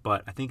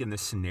 but I think in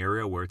this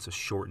scenario where it's a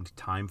shortened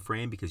time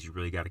frame because you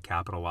really got to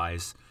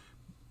capitalize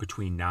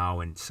between now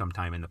and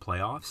sometime in the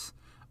playoffs,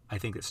 I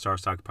think that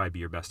StarStock would probably be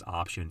your best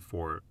option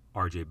for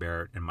RJ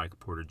Barrett and Michael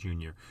Porter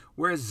Jr.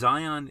 Whereas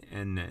Zion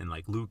and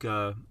like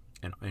Luka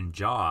and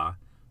Ja,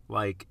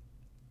 like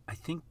I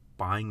think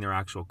buying their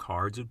actual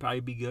cards would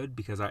probably be good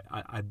because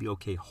I'd be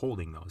okay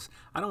holding those.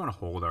 I don't want to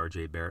hold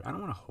RJ Barrett. I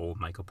don't want to hold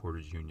Michael Porter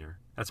Jr.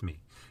 That's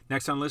me.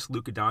 Next on the list,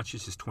 Luka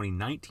Doncic's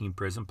 2019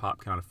 Prism,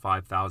 pop count of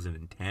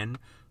 5,010,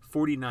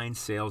 49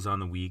 sales on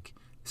the week.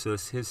 So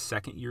it's his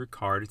second year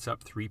card. It's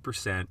up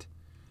 3%,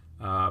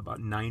 about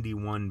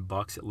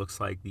 $91 it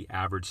looks like the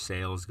average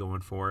sale is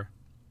going for.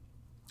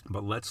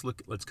 But let's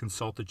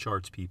consult the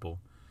charts, people.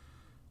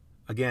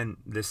 Again,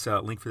 this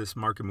link for this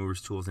Market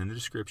Movers tool is in the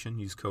description.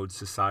 Use code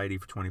SOCIETY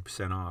for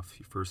 20% off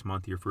your first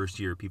month, your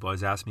first year. People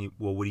always ask me,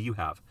 well, what do you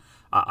have?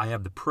 I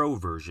have the Pro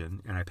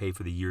version, and I pay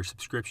for the year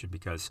subscription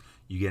because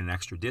you get an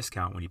extra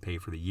discount when you pay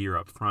for the year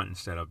up front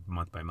instead of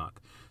month by month.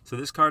 So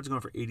this card's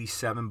going for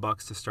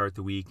 $87 to start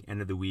the week,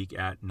 end of the week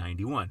at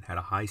 $91. Had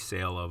a high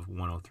sale of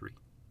 $103.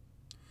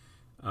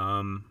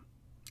 And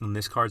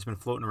this card's been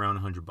floating around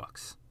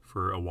 $100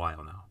 for a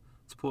while now.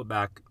 Let's pull it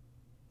back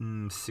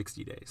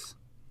 60 days.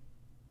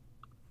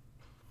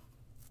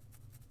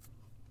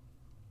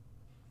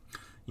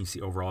 You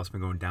see overall it's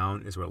been going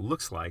down is what it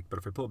looks like, but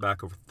if I pull it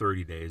back over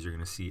 30 days, you're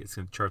going to see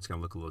the chart's going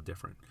to look a little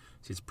different.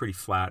 See, it's pretty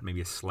flat,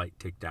 maybe a slight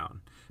tick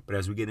down. But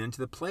as we get into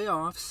the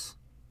playoffs,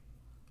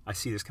 I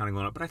see this kind of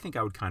going up, but I think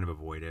I would kind of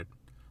avoid it.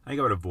 I think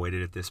I would avoid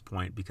it at this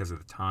point because of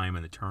the time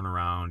and the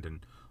turnaround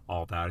and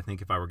all that. I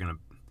think if I were going to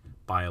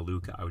buy a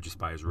Luka, I would just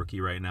buy his rookie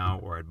right now,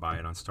 or I'd buy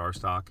it on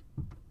StarStock.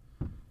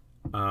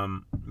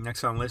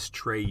 Next on the list,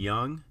 Trae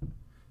Young.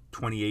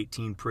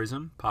 2018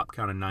 Prism, pop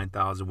count of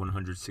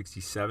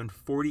 9,167,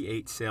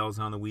 48 sales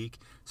on the week.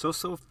 So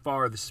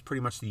far, this is pretty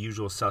much the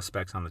usual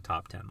suspects on the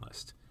top 10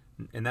 list.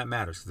 And that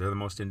matters because they're the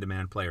most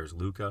in-demand players.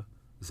 Luka,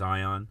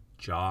 Zion,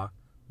 Ja,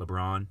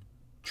 LeBron,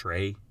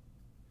 Trae.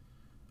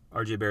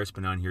 RJ Barrett's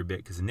been on here a bit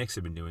because the Knicks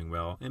have been doing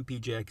well.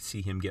 MPJ, I can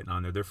see him getting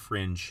on there. They're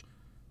fringe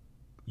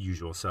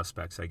usual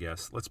suspects, I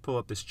guess. Let's pull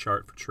up this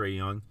chart for Trae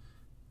Young.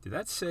 Did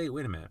that say,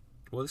 wait a minute,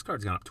 well, this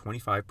card's gone up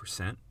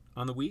 25%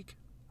 on the week?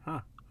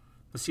 Huh.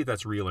 Let's see if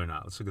that's real or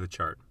not. Let's look at the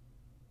chart.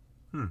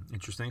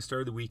 Interesting.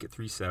 Started the week at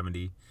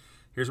 370.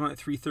 Here's one at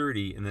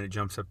 330, and then it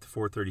jumps up to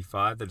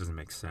 435. That doesn't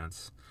make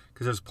sense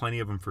because there's plenty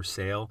of them for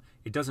sale.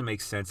 It doesn't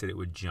make sense that it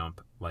would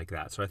jump like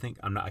that. So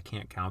I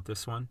can't count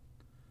this one.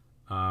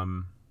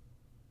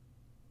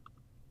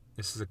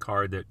 This is a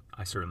card that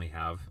I certainly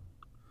have.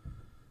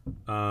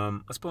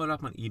 Let's pull it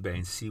up on eBay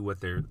and see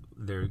what they're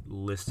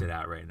listed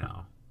at right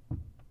now.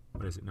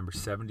 What is it? Number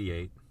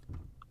 78.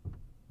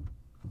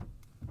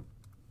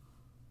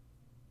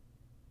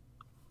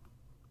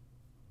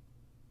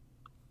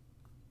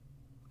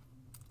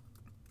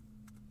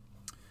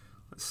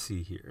 Let's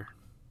see here.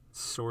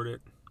 Sort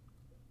it.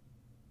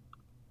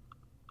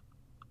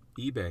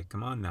 eBay,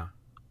 come on now.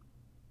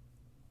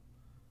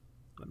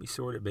 Let me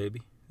sort it,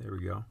 baby. There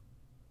we go.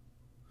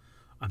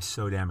 I'm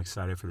so damn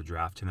excited for the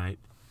draft tonight.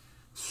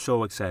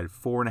 So excited.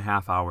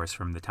 4.5 hours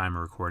from the time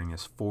of recording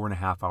this.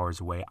 4.5 hours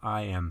away.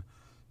 I am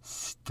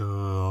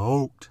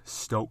stoked.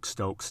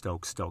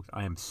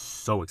 I am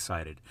so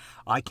excited.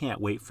 I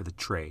can't wait for the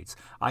trades.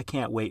 I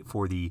can't wait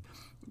for the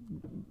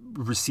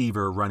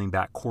receiver, running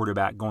back,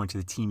 quarterback going to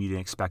the team you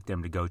didn't expect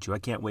them to go to. I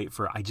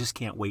just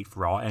can't wait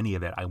for any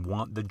of it. I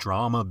want the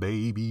drama,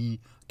 baby.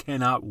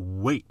 Cannot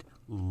wait.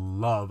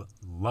 Love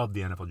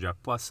the NFL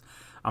draft. Plus,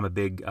 I'm a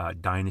big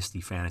dynasty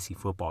fantasy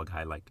football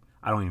guy. Like,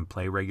 I don't even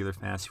play regular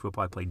fantasy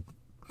football. I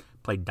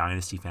played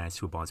dynasty fantasy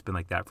football. It's been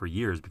like that for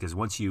years because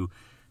if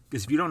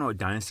you don't know what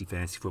dynasty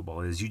fantasy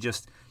football is,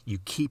 you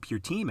keep your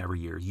team every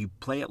year. You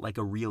play it like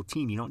a real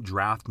team. You don't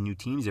draft new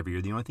teams every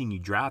year. The only thing you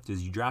draft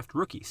is you draft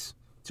rookies.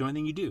 It's the only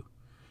thing you do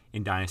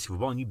in dynasty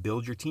football. And you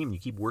build your team. And you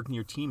keep working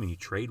your team and you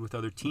trade with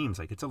other teams.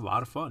 Like, it's a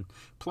lot of fun.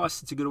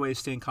 Plus, it's a good way to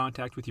stay in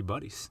contact with your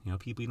buddies. You know,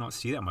 people you don't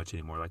see that much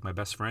anymore. Like, my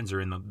best friends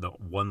are in the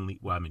one league.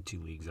 Well, I'm in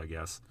 2 leagues, I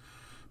guess.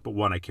 But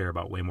one I care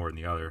about way more than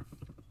the other.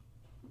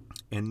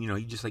 And, you know,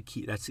 you just like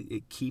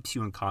it keeps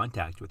you in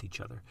contact with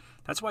each other.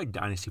 That's why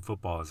dynasty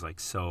football is like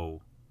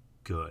so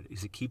good.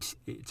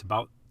 It's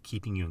about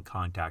keeping you in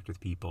contact with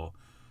people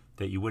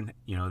that you wouldn't,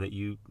 you know,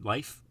 you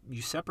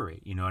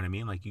separate, you know what I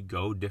mean? Like, you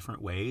go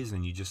different ways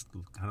and you just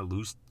kind of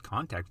lose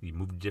contact. You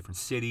move to different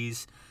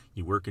cities,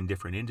 you work in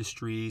different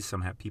industries.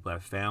 People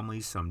have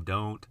families, some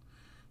don't.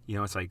 You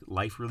know, it's like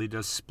life really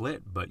does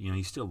split, but, you know,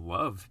 you still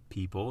love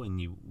people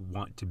and you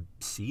want to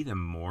see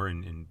them more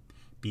and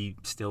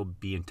still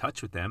be in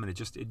touch with them. And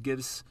it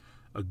gives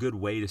a good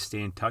way to stay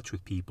in touch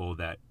with people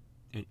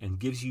and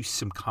gives you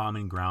some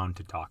common ground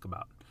to talk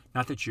about.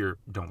 Not that you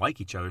don't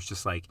like each other. It's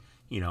just like,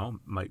 you know,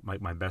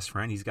 my best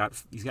friend, he's got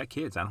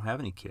kids. I don't have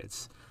any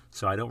kids.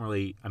 So I don't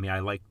really, I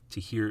like to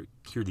hear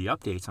the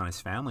updates on his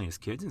family and his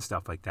kids and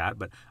stuff like that,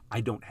 but I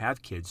don't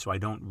have kids, so I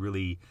don't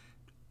really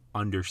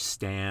have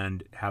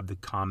the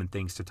common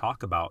things to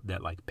talk about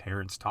that like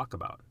parents talk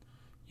about,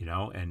 you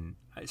know, and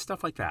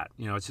stuff like that.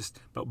 You know, it's just,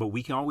 but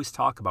we can always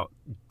talk about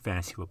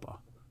fantasy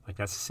football. Like,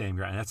 that's the same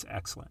ground, and that's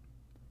excellent.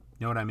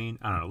 You know what I mean?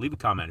 I don't know. Leave a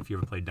comment if you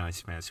ever played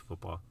Dynasty Fantasy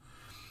Football.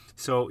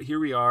 So here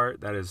we are.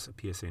 That is a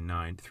PSA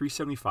 9.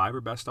 $375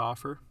 or best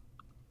offer.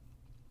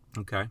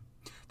 Okay.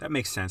 That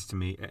makes sense to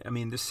me. I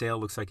mean, this sale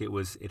looks like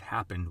it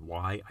happened.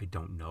 Why? I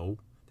don't know.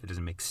 That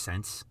doesn't make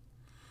sense.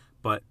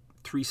 But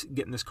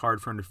getting this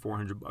card for under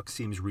 $400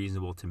 seems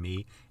reasonable to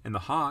me. And the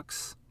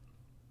Hawks,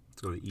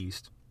 let's go to the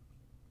East.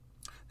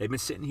 They've been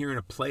sitting here in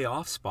a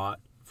playoff spot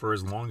for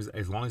as long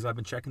as I've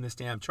been checking this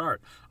damn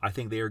chart. I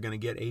think they are going to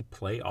get a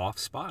playoff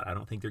spot. I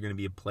don't think they're going to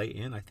be a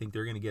play-in. I think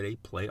they're going to get a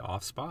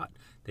playoff spot.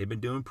 They've been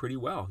doing pretty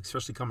well,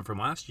 especially coming from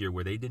last year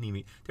where they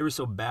were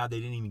so bad they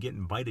didn't even get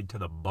invited to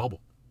the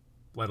bubble,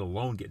 let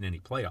alone getting any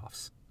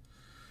playoffs.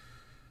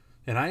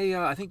 And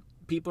I think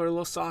people are a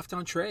little soft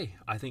on Trey.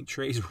 I think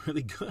Trey's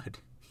really good.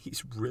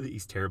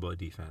 He's terrible at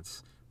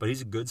defense, but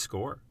he's a good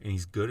scorer and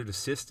he's good at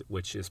assist,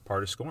 which is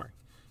part of scoring.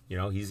 You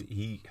know, he's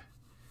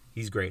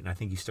great, and I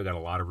think he's still got a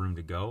lot of room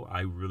to go.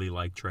 I really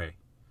like Trey.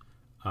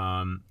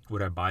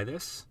 Would I buy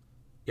this?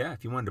 Yeah,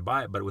 if you wanted to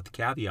buy it, but with the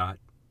caveat,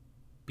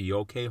 be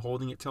okay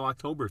holding it till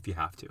October if you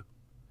have to.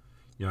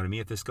 You know what I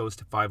mean? If this goes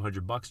to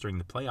 $500 during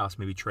the playoffs,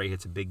 maybe Trey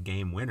hits a big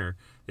game winner.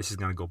 This is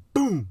going to go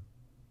boom,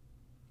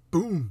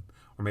 boom.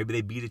 Or maybe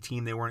they beat a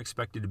team they weren't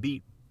expected to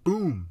beat.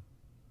 Boom.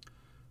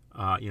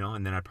 You know,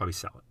 and then I'd probably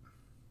sell it.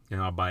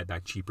 And I'll buy it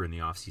back cheaper in the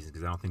offseason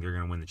because I don't think they're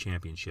going to win the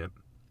championship.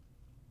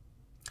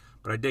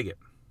 But I dig it.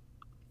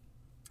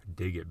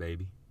 Dig it,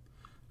 baby.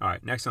 All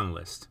right, next on the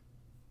list.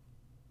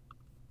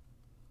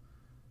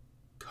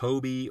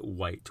 Kobe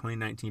White,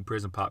 2019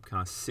 Prism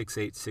Popcon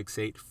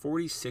 6868,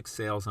 46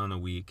 sales on the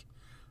week,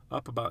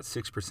 up about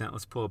 6%.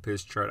 Let's pull up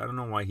his chart. I don't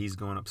know why he's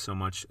going up so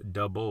much.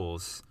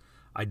 Doubles.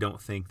 I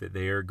don't think that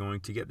they are going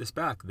to get this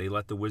back. They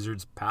let the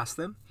Wizards pass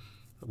them.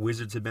 The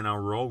Wizards have been on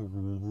a roll.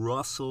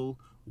 Russell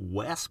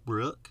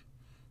Westbrook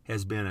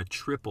has been a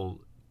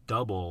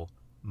triple-double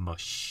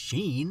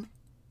machine.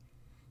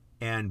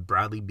 And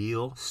Bradley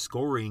Beal,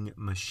 scoring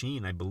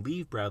machine. I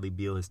believe Bradley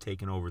Beal has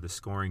taken over the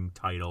scoring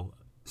title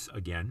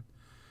again.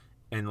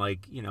 And,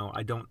 like, you know,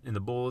 in the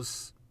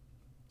Bulls,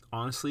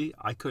 honestly,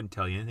 I couldn't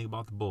tell you anything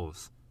about the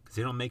Bulls because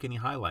they don't make any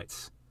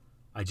highlights.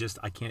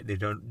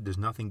 There's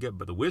nothing good.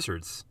 But the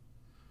Wizards,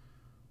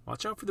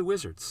 watch out for the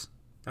Wizards.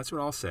 That's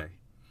what I'll say.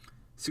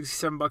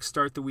 $67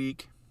 start the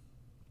week,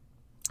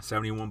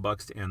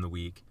 $71 to end the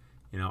week.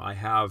 You know, I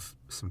have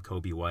some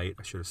Kobe White.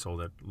 I should have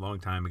sold it a long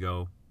time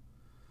ago.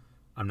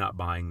 I'm not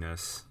buying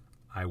this.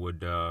 I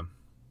would, I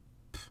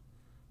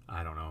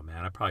don't know,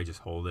 man. I'd probably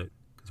just hold it,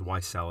 because why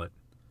sell it?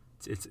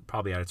 It's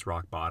probably at its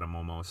rock bottom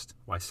almost.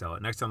 Why sell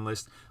it? Next on the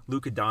list,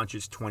 Luka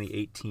Doncic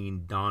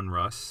 2018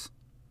 Donruss.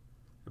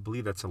 I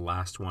believe that's the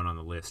last one on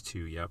the list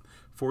too. Yep.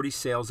 40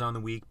 sales on the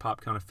week.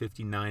 Pop count of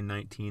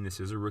 59.19. This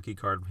is a rookie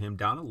card from him.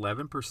 Down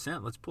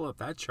 11%. Let's pull up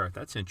that chart.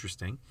 That's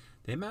interesting.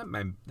 That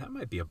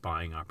might be a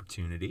buying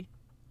opportunity.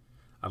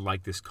 I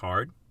like this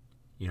card.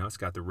 You know, it's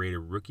got the rated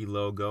rookie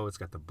logo. It's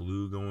got the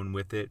blue going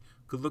with it.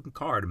 Good looking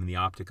card. I mean, the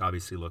optic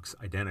obviously looks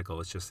identical.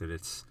 It's just that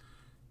it's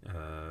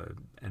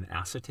an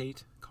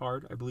acetate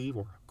card, I believe,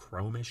 or a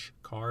chromish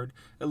card.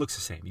 It looks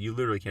the same. You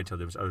literally can't tell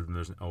the difference other than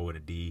there's an O and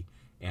a D.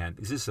 And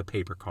this is a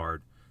paper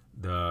card.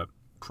 The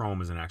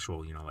chrome is an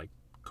actual, you know, like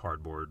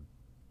cardboard,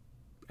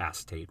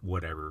 acetate,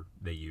 whatever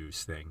they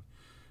use thing.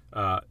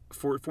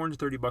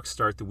 $430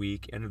 start the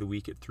week. End of the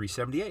week at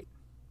 $378.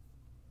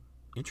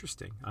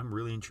 Interesting. I'm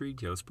really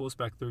intrigued here. Let's pull this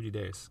back 30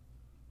 days.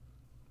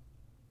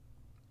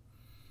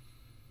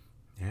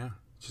 Yeah,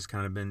 it's just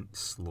kind of been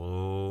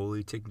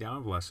slowly ticking down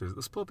over the last years.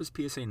 Let's pull up his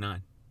PSA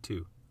 9,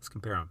 too. Let's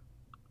compare them.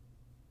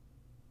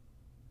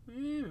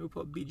 Yeah, we'll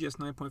pull up BGS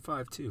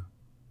 9.5, too.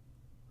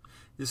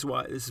 This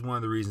is one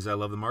of the reasons I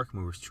love the Market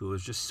Movers tool.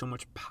 There's just so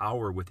much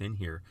power within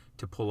here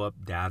to pull up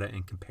data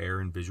and compare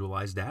and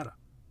visualize data.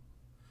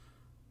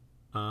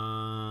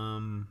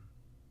 And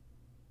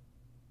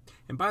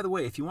by the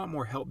way, if you want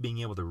more help being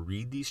able to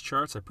read these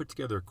charts, I put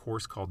together a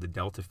course called The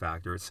Delta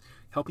Factor. It's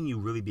helping you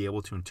really be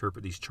able to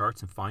interpret these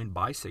charts and find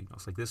buy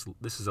signals. Like this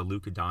is a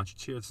Luka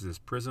Doncic here. This is his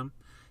Prism,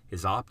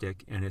 his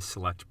Optic, and his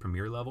Select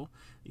Premier level.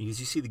 As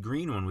you see, the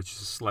green one, which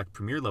is a Select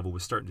Premier level,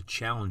 was starting to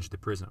challenge the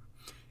Prism.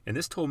 And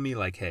this told me,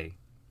 like, hey,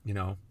 you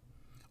know,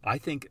 I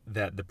think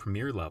that the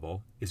Premier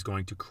level is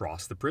going to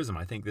cross the Prism.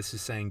 I think this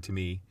is saying to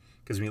me,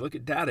 because when you look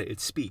at data, it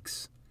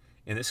speaks.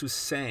 And this was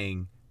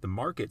saying, the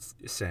market's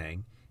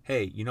saying,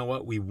 hey, you know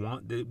what, we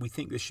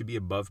think this should be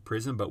above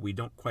Prism, but we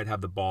don't quite have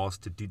the balls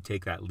to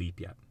take that leap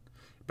yet.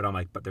 But I'm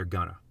like, but they're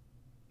gonna.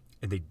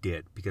 And they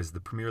did, because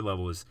the Premier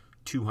level is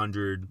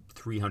 $200,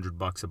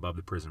 $300 above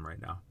the Prism right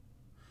now.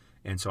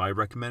 And so I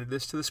recommended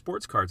this to the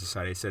Sports Card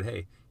Society. I said,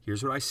 hey,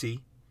 here's what I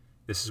see.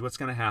 This is what's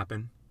going to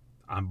happen.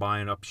 I'm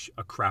buying up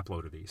a crap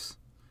load of these.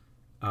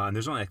 And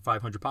there's only like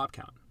 500 pop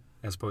count,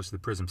 as opposed to the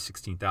Prism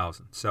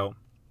 16,000. So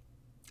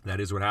that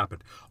is what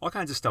happened. All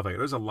kinds of stuff like that.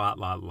 There's a lot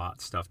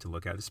of stuff to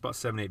look at. It's about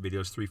 7-8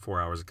 videos,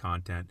 3-4 hours of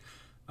content.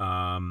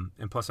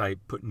 And plus I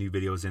put new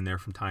videos in there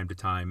from time to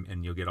time,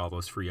 and you'll get all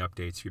those free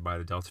updates if you buy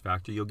the Delta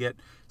Factor. You'll get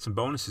some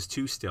bonuses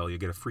too still. You'll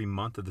get a free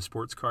month of the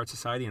Sports Card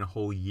Society and a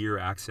whole year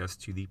access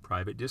to the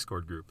private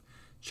Discord group.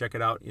 Check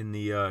it out in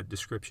the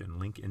description,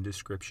 link in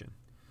description.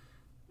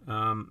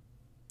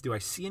 Do I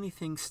see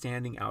anything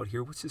standing out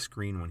here? What's this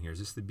green one here? Is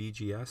this the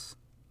BGS?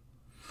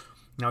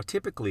 Now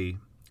typically,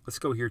 let's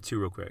go here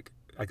too real quick.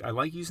 I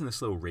like using this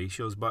little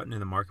ratios button in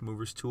the Market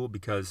Movers tool,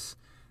 because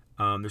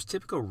there's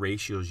typical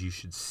ratios you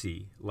should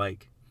see,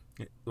 like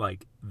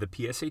the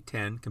PSA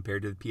 10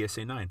 compared to the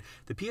PSA 9.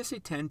 The PSA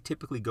 10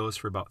 typically goes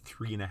for about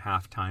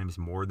 3.5 times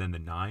more than the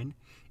 9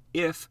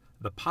 if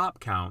the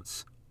pop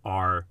counts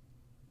are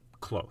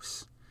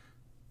close.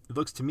 It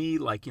looks to me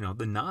like, you know,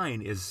 the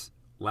 9 is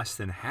less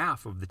than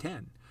half of the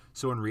 10.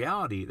 So in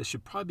reality, this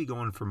should probably be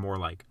going for more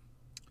like,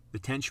 the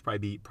 10 should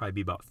probably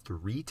be about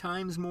 3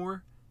 times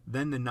more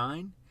than the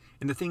 9.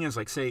 And the thing is,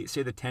 like, say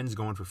the 10's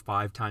going for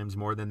 5 times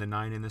more than the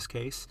 9 in this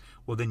case,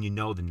 well, then you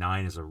know the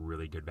 9 is a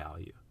really good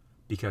value,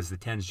 because the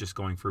 10's just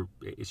going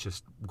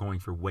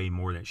for way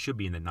more than it should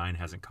be, and the 9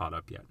 hasn't caught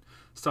up yet.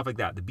 Stuff like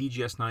that. The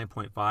BGS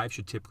 9.5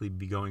 should typically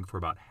be going for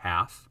about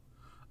half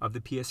of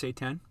the PSA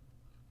 10.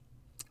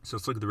 So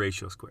let's look at the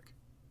ratios quick.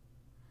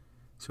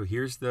 So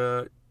here's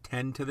the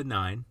 10 to the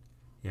 9.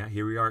 Yeah,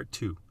 here we are at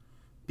 2.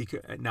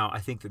 Now, I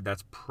think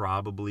that's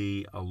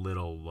probably a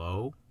little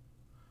low,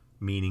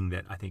 meaning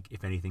that I think,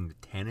 if anything, the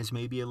 10 is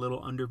maybe a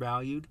little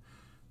undervalued.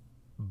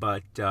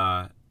 But,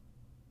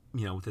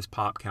 you know, with this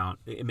pop count,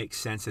 it makes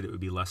sense that it would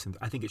be less than,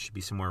 I think it should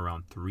be somewhere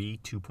around 3,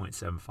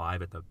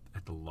 2.75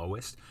 at the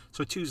lowest.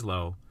 So 2's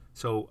low.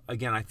 So,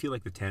 again, I feel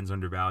like the 10's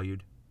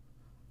undervalued.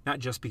 Not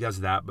just because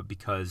of that, but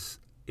because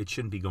it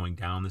shouldn't be going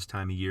down this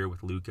time of year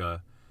with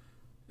Luka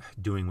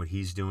doing what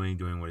he's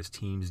doing what his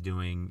team's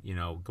doing, you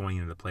know, going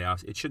into the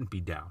playoffs. It shouldn't be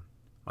down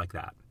like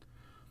that.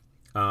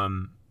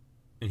 And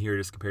here it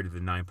is compared to the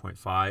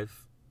 9.5.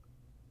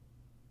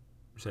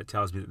 So that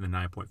tells me that the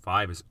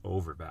 9.5 is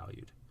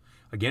overvalued.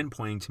 Again,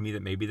 pointing to me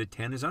that maybe the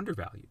 10 is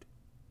undervalued.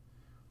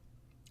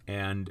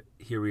 And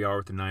here we are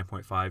with the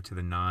 9.5 to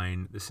the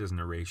 9. This isn't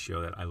a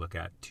ratio that I look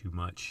at too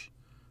much.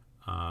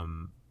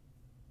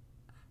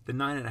 The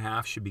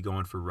 9.5 should be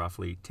going for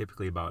roughly,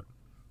 typically about,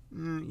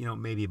 you know,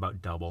 maybe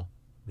about double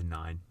the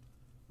 9.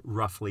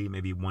 Roughly,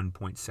 maybe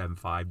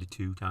 1.75 to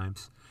 2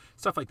 times.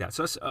 Stuff like that.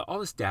 So all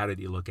this data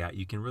that you look at,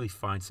 you can really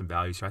find some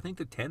value. So I think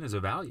the 10 is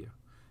a value.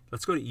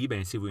 Let's go to eBay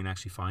and see if we can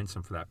actually find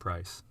some for that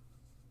price.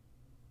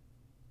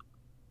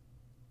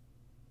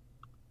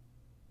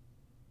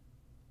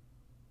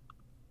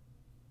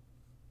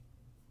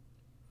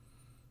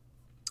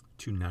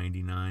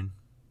 299.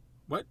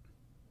 What?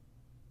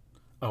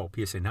 Oh,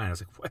 PSA 9. I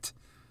was like, what?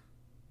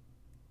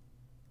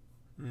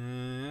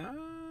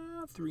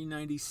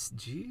 390.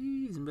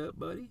 Jeez,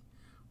 buddy.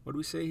 What do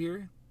we say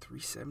here?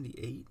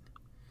 378.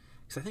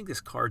 Because I think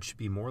this card should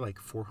be more like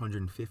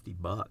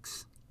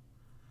 $450.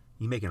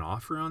 You make an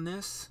offer on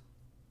this?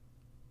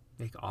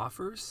 Make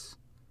offers?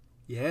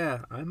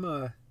 Yeah, I'm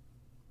a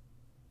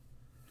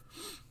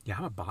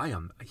buy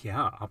on.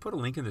 Yeah, I'll put a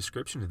link in the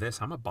description to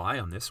this. I'm a buy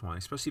on this one,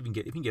 especially if you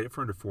can get it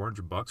for under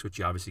 $400, which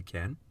you obviously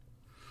can.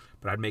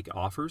 But I'd make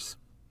offers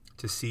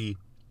to see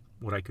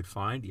what I could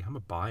find. Yeah, I'm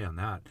a buy on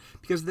that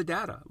because of the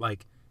data.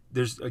 Like,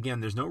 there's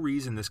no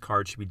reason this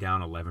card should be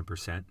down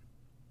 11%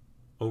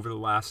 over the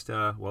last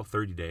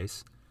 30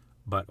 days,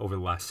 but over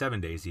the last 7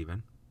 days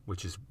even,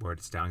 which is where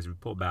it's down. Because we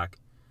pull back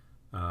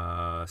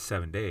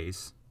 7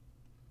 days,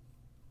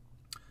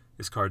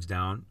 this card's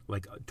down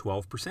like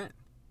 12%.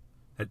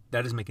 That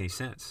doesn't make any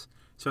sense.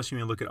 Especially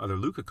when you look at other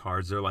Luka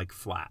cards, they're like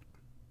flat,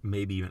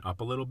 maybe even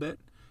up a little bit.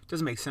 It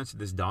doesn't make sense that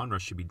this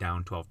Donruss should be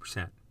down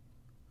 12%.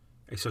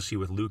 Especially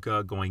with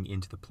Luka going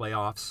into the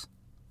playoffs.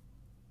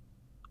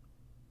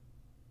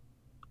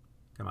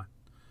 Come on.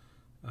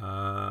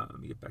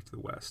 Let me get back to the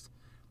West.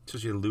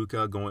 Especially with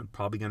Luka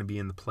probably going to be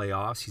in the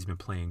playoffs. He's been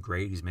playing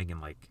great. He's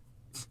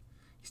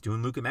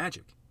doing Luka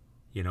magic.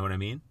 You know what I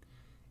mean?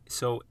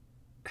 So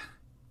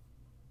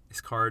this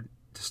card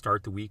to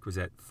start the week was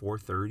at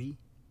 430.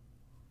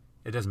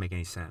 It doesn't make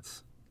any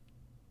sense.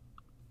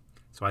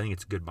 So I think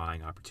it's a good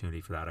buying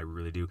opportunity for that. I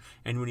really do.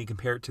 And when you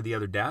compare it to the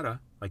other data,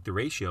 like the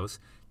ratios,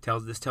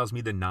 this tells me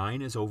the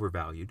 9 is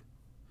overvalued.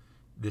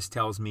 This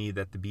tells me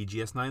that the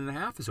BGS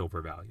 9.5 is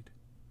overvalued.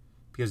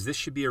 Because this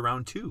should be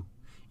around 2.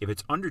 If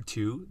it's under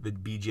 2, the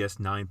BGS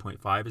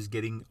 9.5 is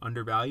getting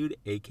undervalued,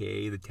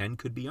 aka the 10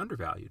 could be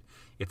undervalued.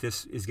 If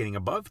this is getting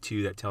above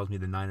 2, that tells me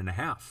the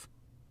 9.5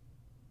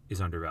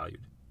 is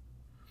undervalued.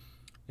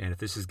 And if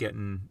this is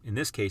getting, in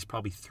this case,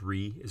 probably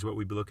 3 is what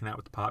we'd be looking at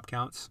with the pop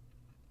counts.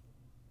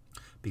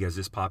 Because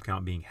this pop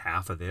count being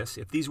half of this,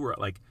 if this were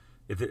like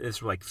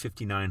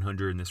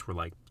 5,900 and this were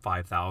like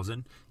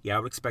 5,000, yeah, I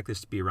would expect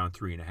this to be around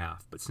 3.5.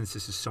 But since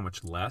this is so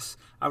much less,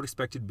 I would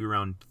expect it to be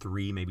around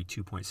 3, maybe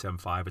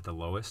 2.75 at the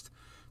lowest.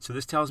 So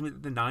this tells me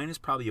that the 9 is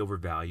probably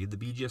overvalued. The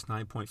BGS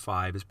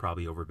 9.5 is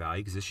probably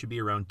overvalued because this should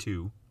be around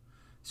 2.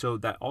 So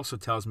that also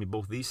tells me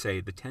both of these say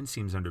the 10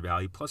 seems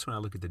undervalued. Plus, when I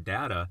look at the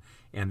data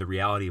and the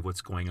reality of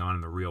what's going on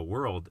in the real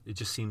world, it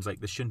just seems like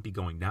this shouldn't be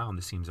going down.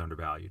 This seems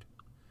undervalued.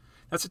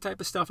 That's the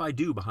type of stuff I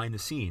do behind the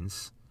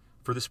scenes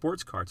for the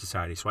Sports Card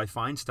Society. So I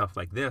find stuff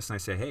like this and I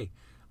say, hey,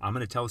 I'm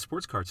going to tell the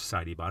Sports Card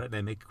Society about it.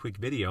 They make a quick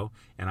video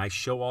and I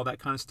show all that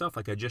kind of stuff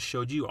like I just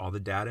showed you, all the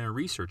data and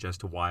research as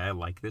to why I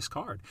like this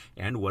card.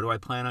 And what do I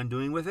plan on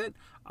doing with it?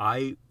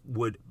 I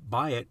would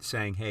buy it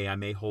saying, hey, I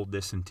may hold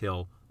this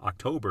until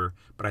October,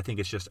 but I think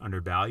it's just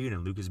undervalued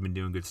and Luka's been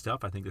doing good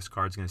stuff. I think this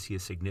card's going to see a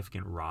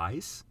significant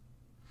rise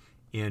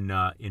in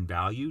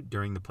value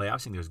during the playoffs. I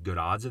think there's good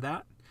odds of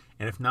that.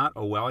 And if not,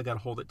 oh well, I got to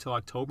hold it till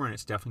October, and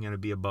it's definitely going to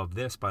be above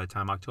this by the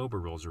time October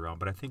rolls around.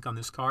 But I think on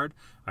this card,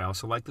 I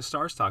also like the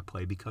StarStock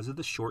play because of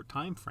the short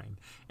time frame,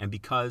 and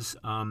because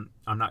I'm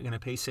not going to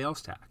pay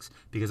sales tax,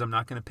 because I'm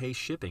not going to pay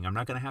shipping. I'm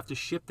not going to have to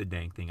ship the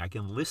dang thing. I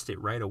can list it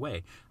right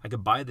away. I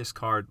could buy this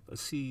card.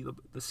 Let's see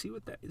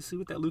what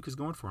that Luke is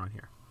going for on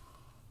here.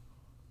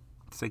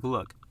 Let's take a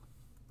look.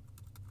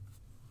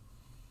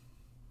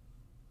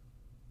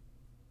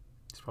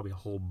 There's probably a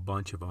whole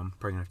bunch of them.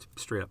 Probably gonna have to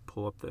straight up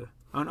pull up the.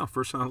 Oh no,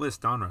 first on the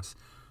list, Donruss,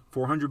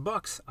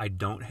 $400. I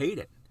don't hate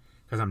it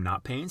because I'm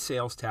not paying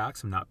sales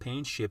tax. I'm not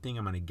paying shipping.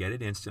 I'm gonna get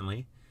it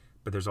instantly.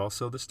 But there's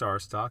also the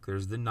StarStock.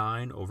 There's the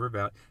 9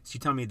 overvalued. So you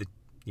tell me the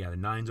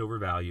 9's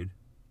overvalued.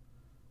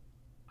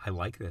 I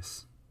like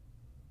this.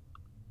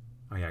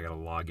 Oh yeah, I gotta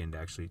log in to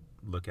actually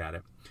look at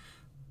it.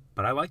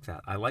 But I like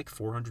that. I like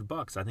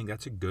 $400. I think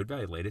that's a good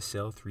value. Latest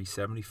sale,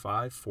 $375,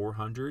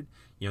 $400.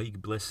 You know, you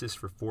could list this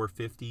for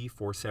 $450,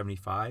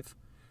 $475,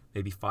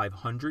 maybe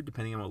 $500,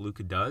 depending on what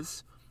Luka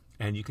does.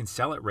 And you can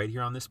sell it right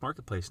here on this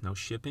marketplace. No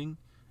shipping,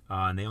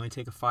 and they only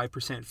take a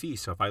 5% fee.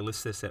 So if I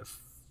list this at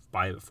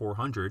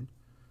 $400,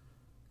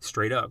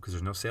 straight up, because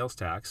there's no sales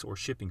tax or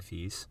shipping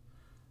fees,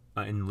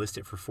 and list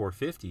it for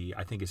 $450,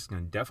 I think it's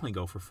going to definitely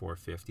go for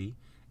 $450.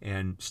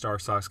 And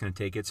StarStock's going to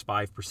take its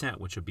 5%,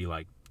 which would be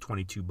like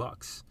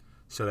 $22.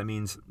 So that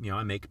means, you know,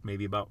 I make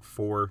maybe about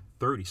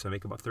 $430, so I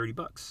make about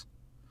 $30.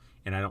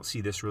 And I don't see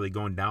this really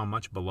going down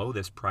much below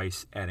this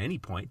price at any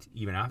point,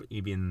 even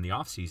in the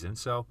off season.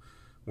 So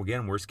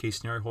again, worst case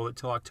scenario, hold it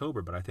till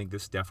October, but I think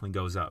this definitely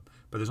goes up.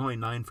 But there's only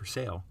 9 for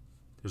sale.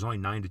 There's only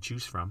 9 to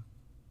choose from.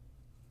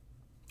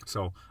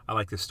 So I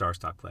like this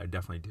StarStock play. I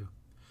definitely do.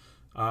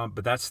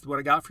 But that's what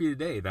I got for you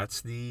today.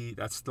 That's the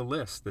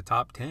list, the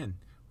top 10.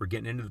 We're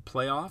getting into the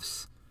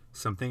playoffs.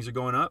 Some things are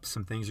going up,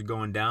 some things are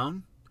going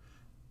down.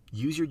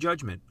 Use your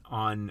judgment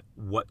on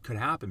what could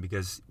happen,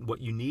 because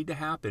what you need to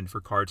happen for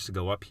cards to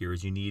go up here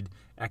is you need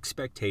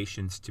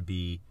expectations to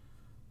be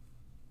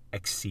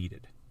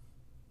exceeded.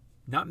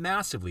 Not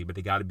massively, but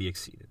they got to be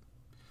exceeded.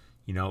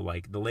 You know,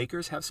 like the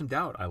Lakers have some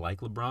doubt. I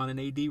like LeBron and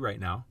AD right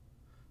now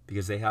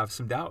because they have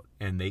some doubt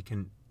and they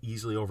can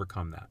easily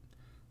overcome that.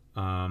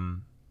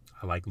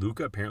 I like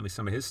Luka. Apparently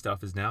some of his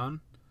stuff is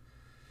down.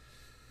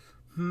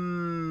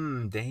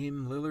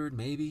 Dame Lillard,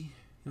 maybe.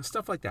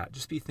 Stuff like that.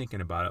 Just be thinking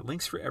about it.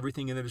 Links for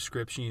everything in the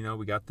description.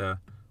 We got the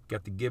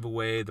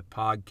giveaway, the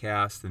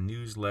podcast, the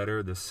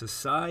newsletter, the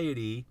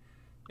society,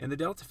 and the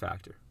Delta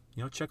Factor.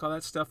 Check all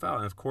that stuff out.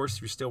 And of course,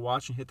 if you're still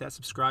watching, hit that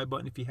subscribe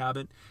button if you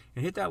haven't,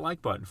 and hit that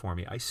like button for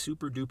me. I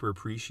super duper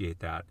appreciate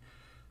that.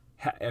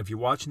 If you're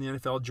watching the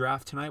NFL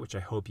draft tonight, which I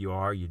hope you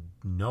are, you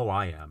know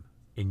I am,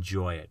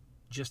 enjoy it.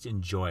 Just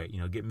enjoy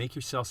it. Make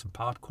yourself some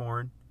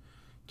popcorn.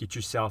 Get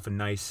yourself a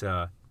nice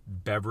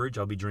beverage.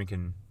 I'll be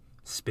drinking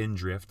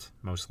Spindrift,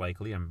 most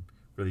likely. I'm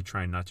really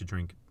trying not to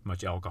drink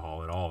much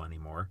alcohol at all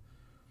anymore.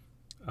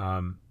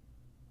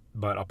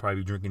 But I'll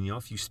probably be drinking,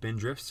 a few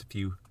Spindrifts, a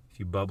few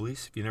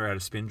bubblies. If you never had a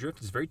Spindrift,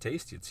 it's very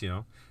tasty. It's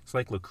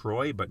like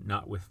LaCroix, but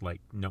not with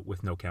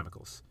no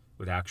chemicals,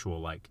 with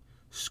actual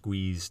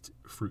squeezed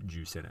fruit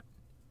juice in it.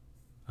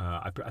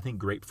 I think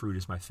grapefruit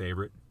is my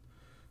favorite.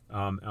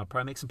 I'll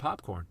probably make some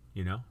popcorn.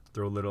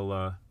 Throw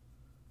a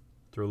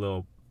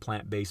little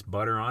plant-based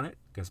butter on it,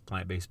 because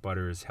plant-based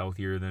butter is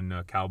healthier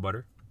than cow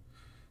butter,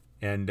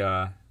 and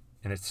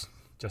it's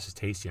just as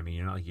tasty.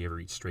 Not like you ever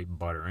eat straight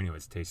butter.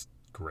 Anyways, it tastes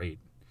great.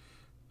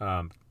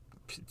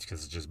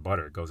 Because it's just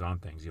butter. It goes on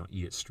things. You don't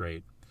eat it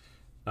straight.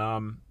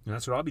 And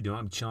that's what I'll be doing.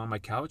 I'm chilling on my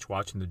couch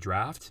watching the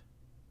draft.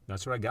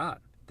 That's what I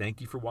got.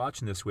 Thank you for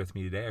watching this with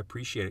me today. I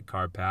appreciate it,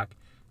 Card Pack.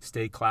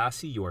 Stay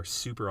classy. You are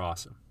super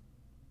awesome.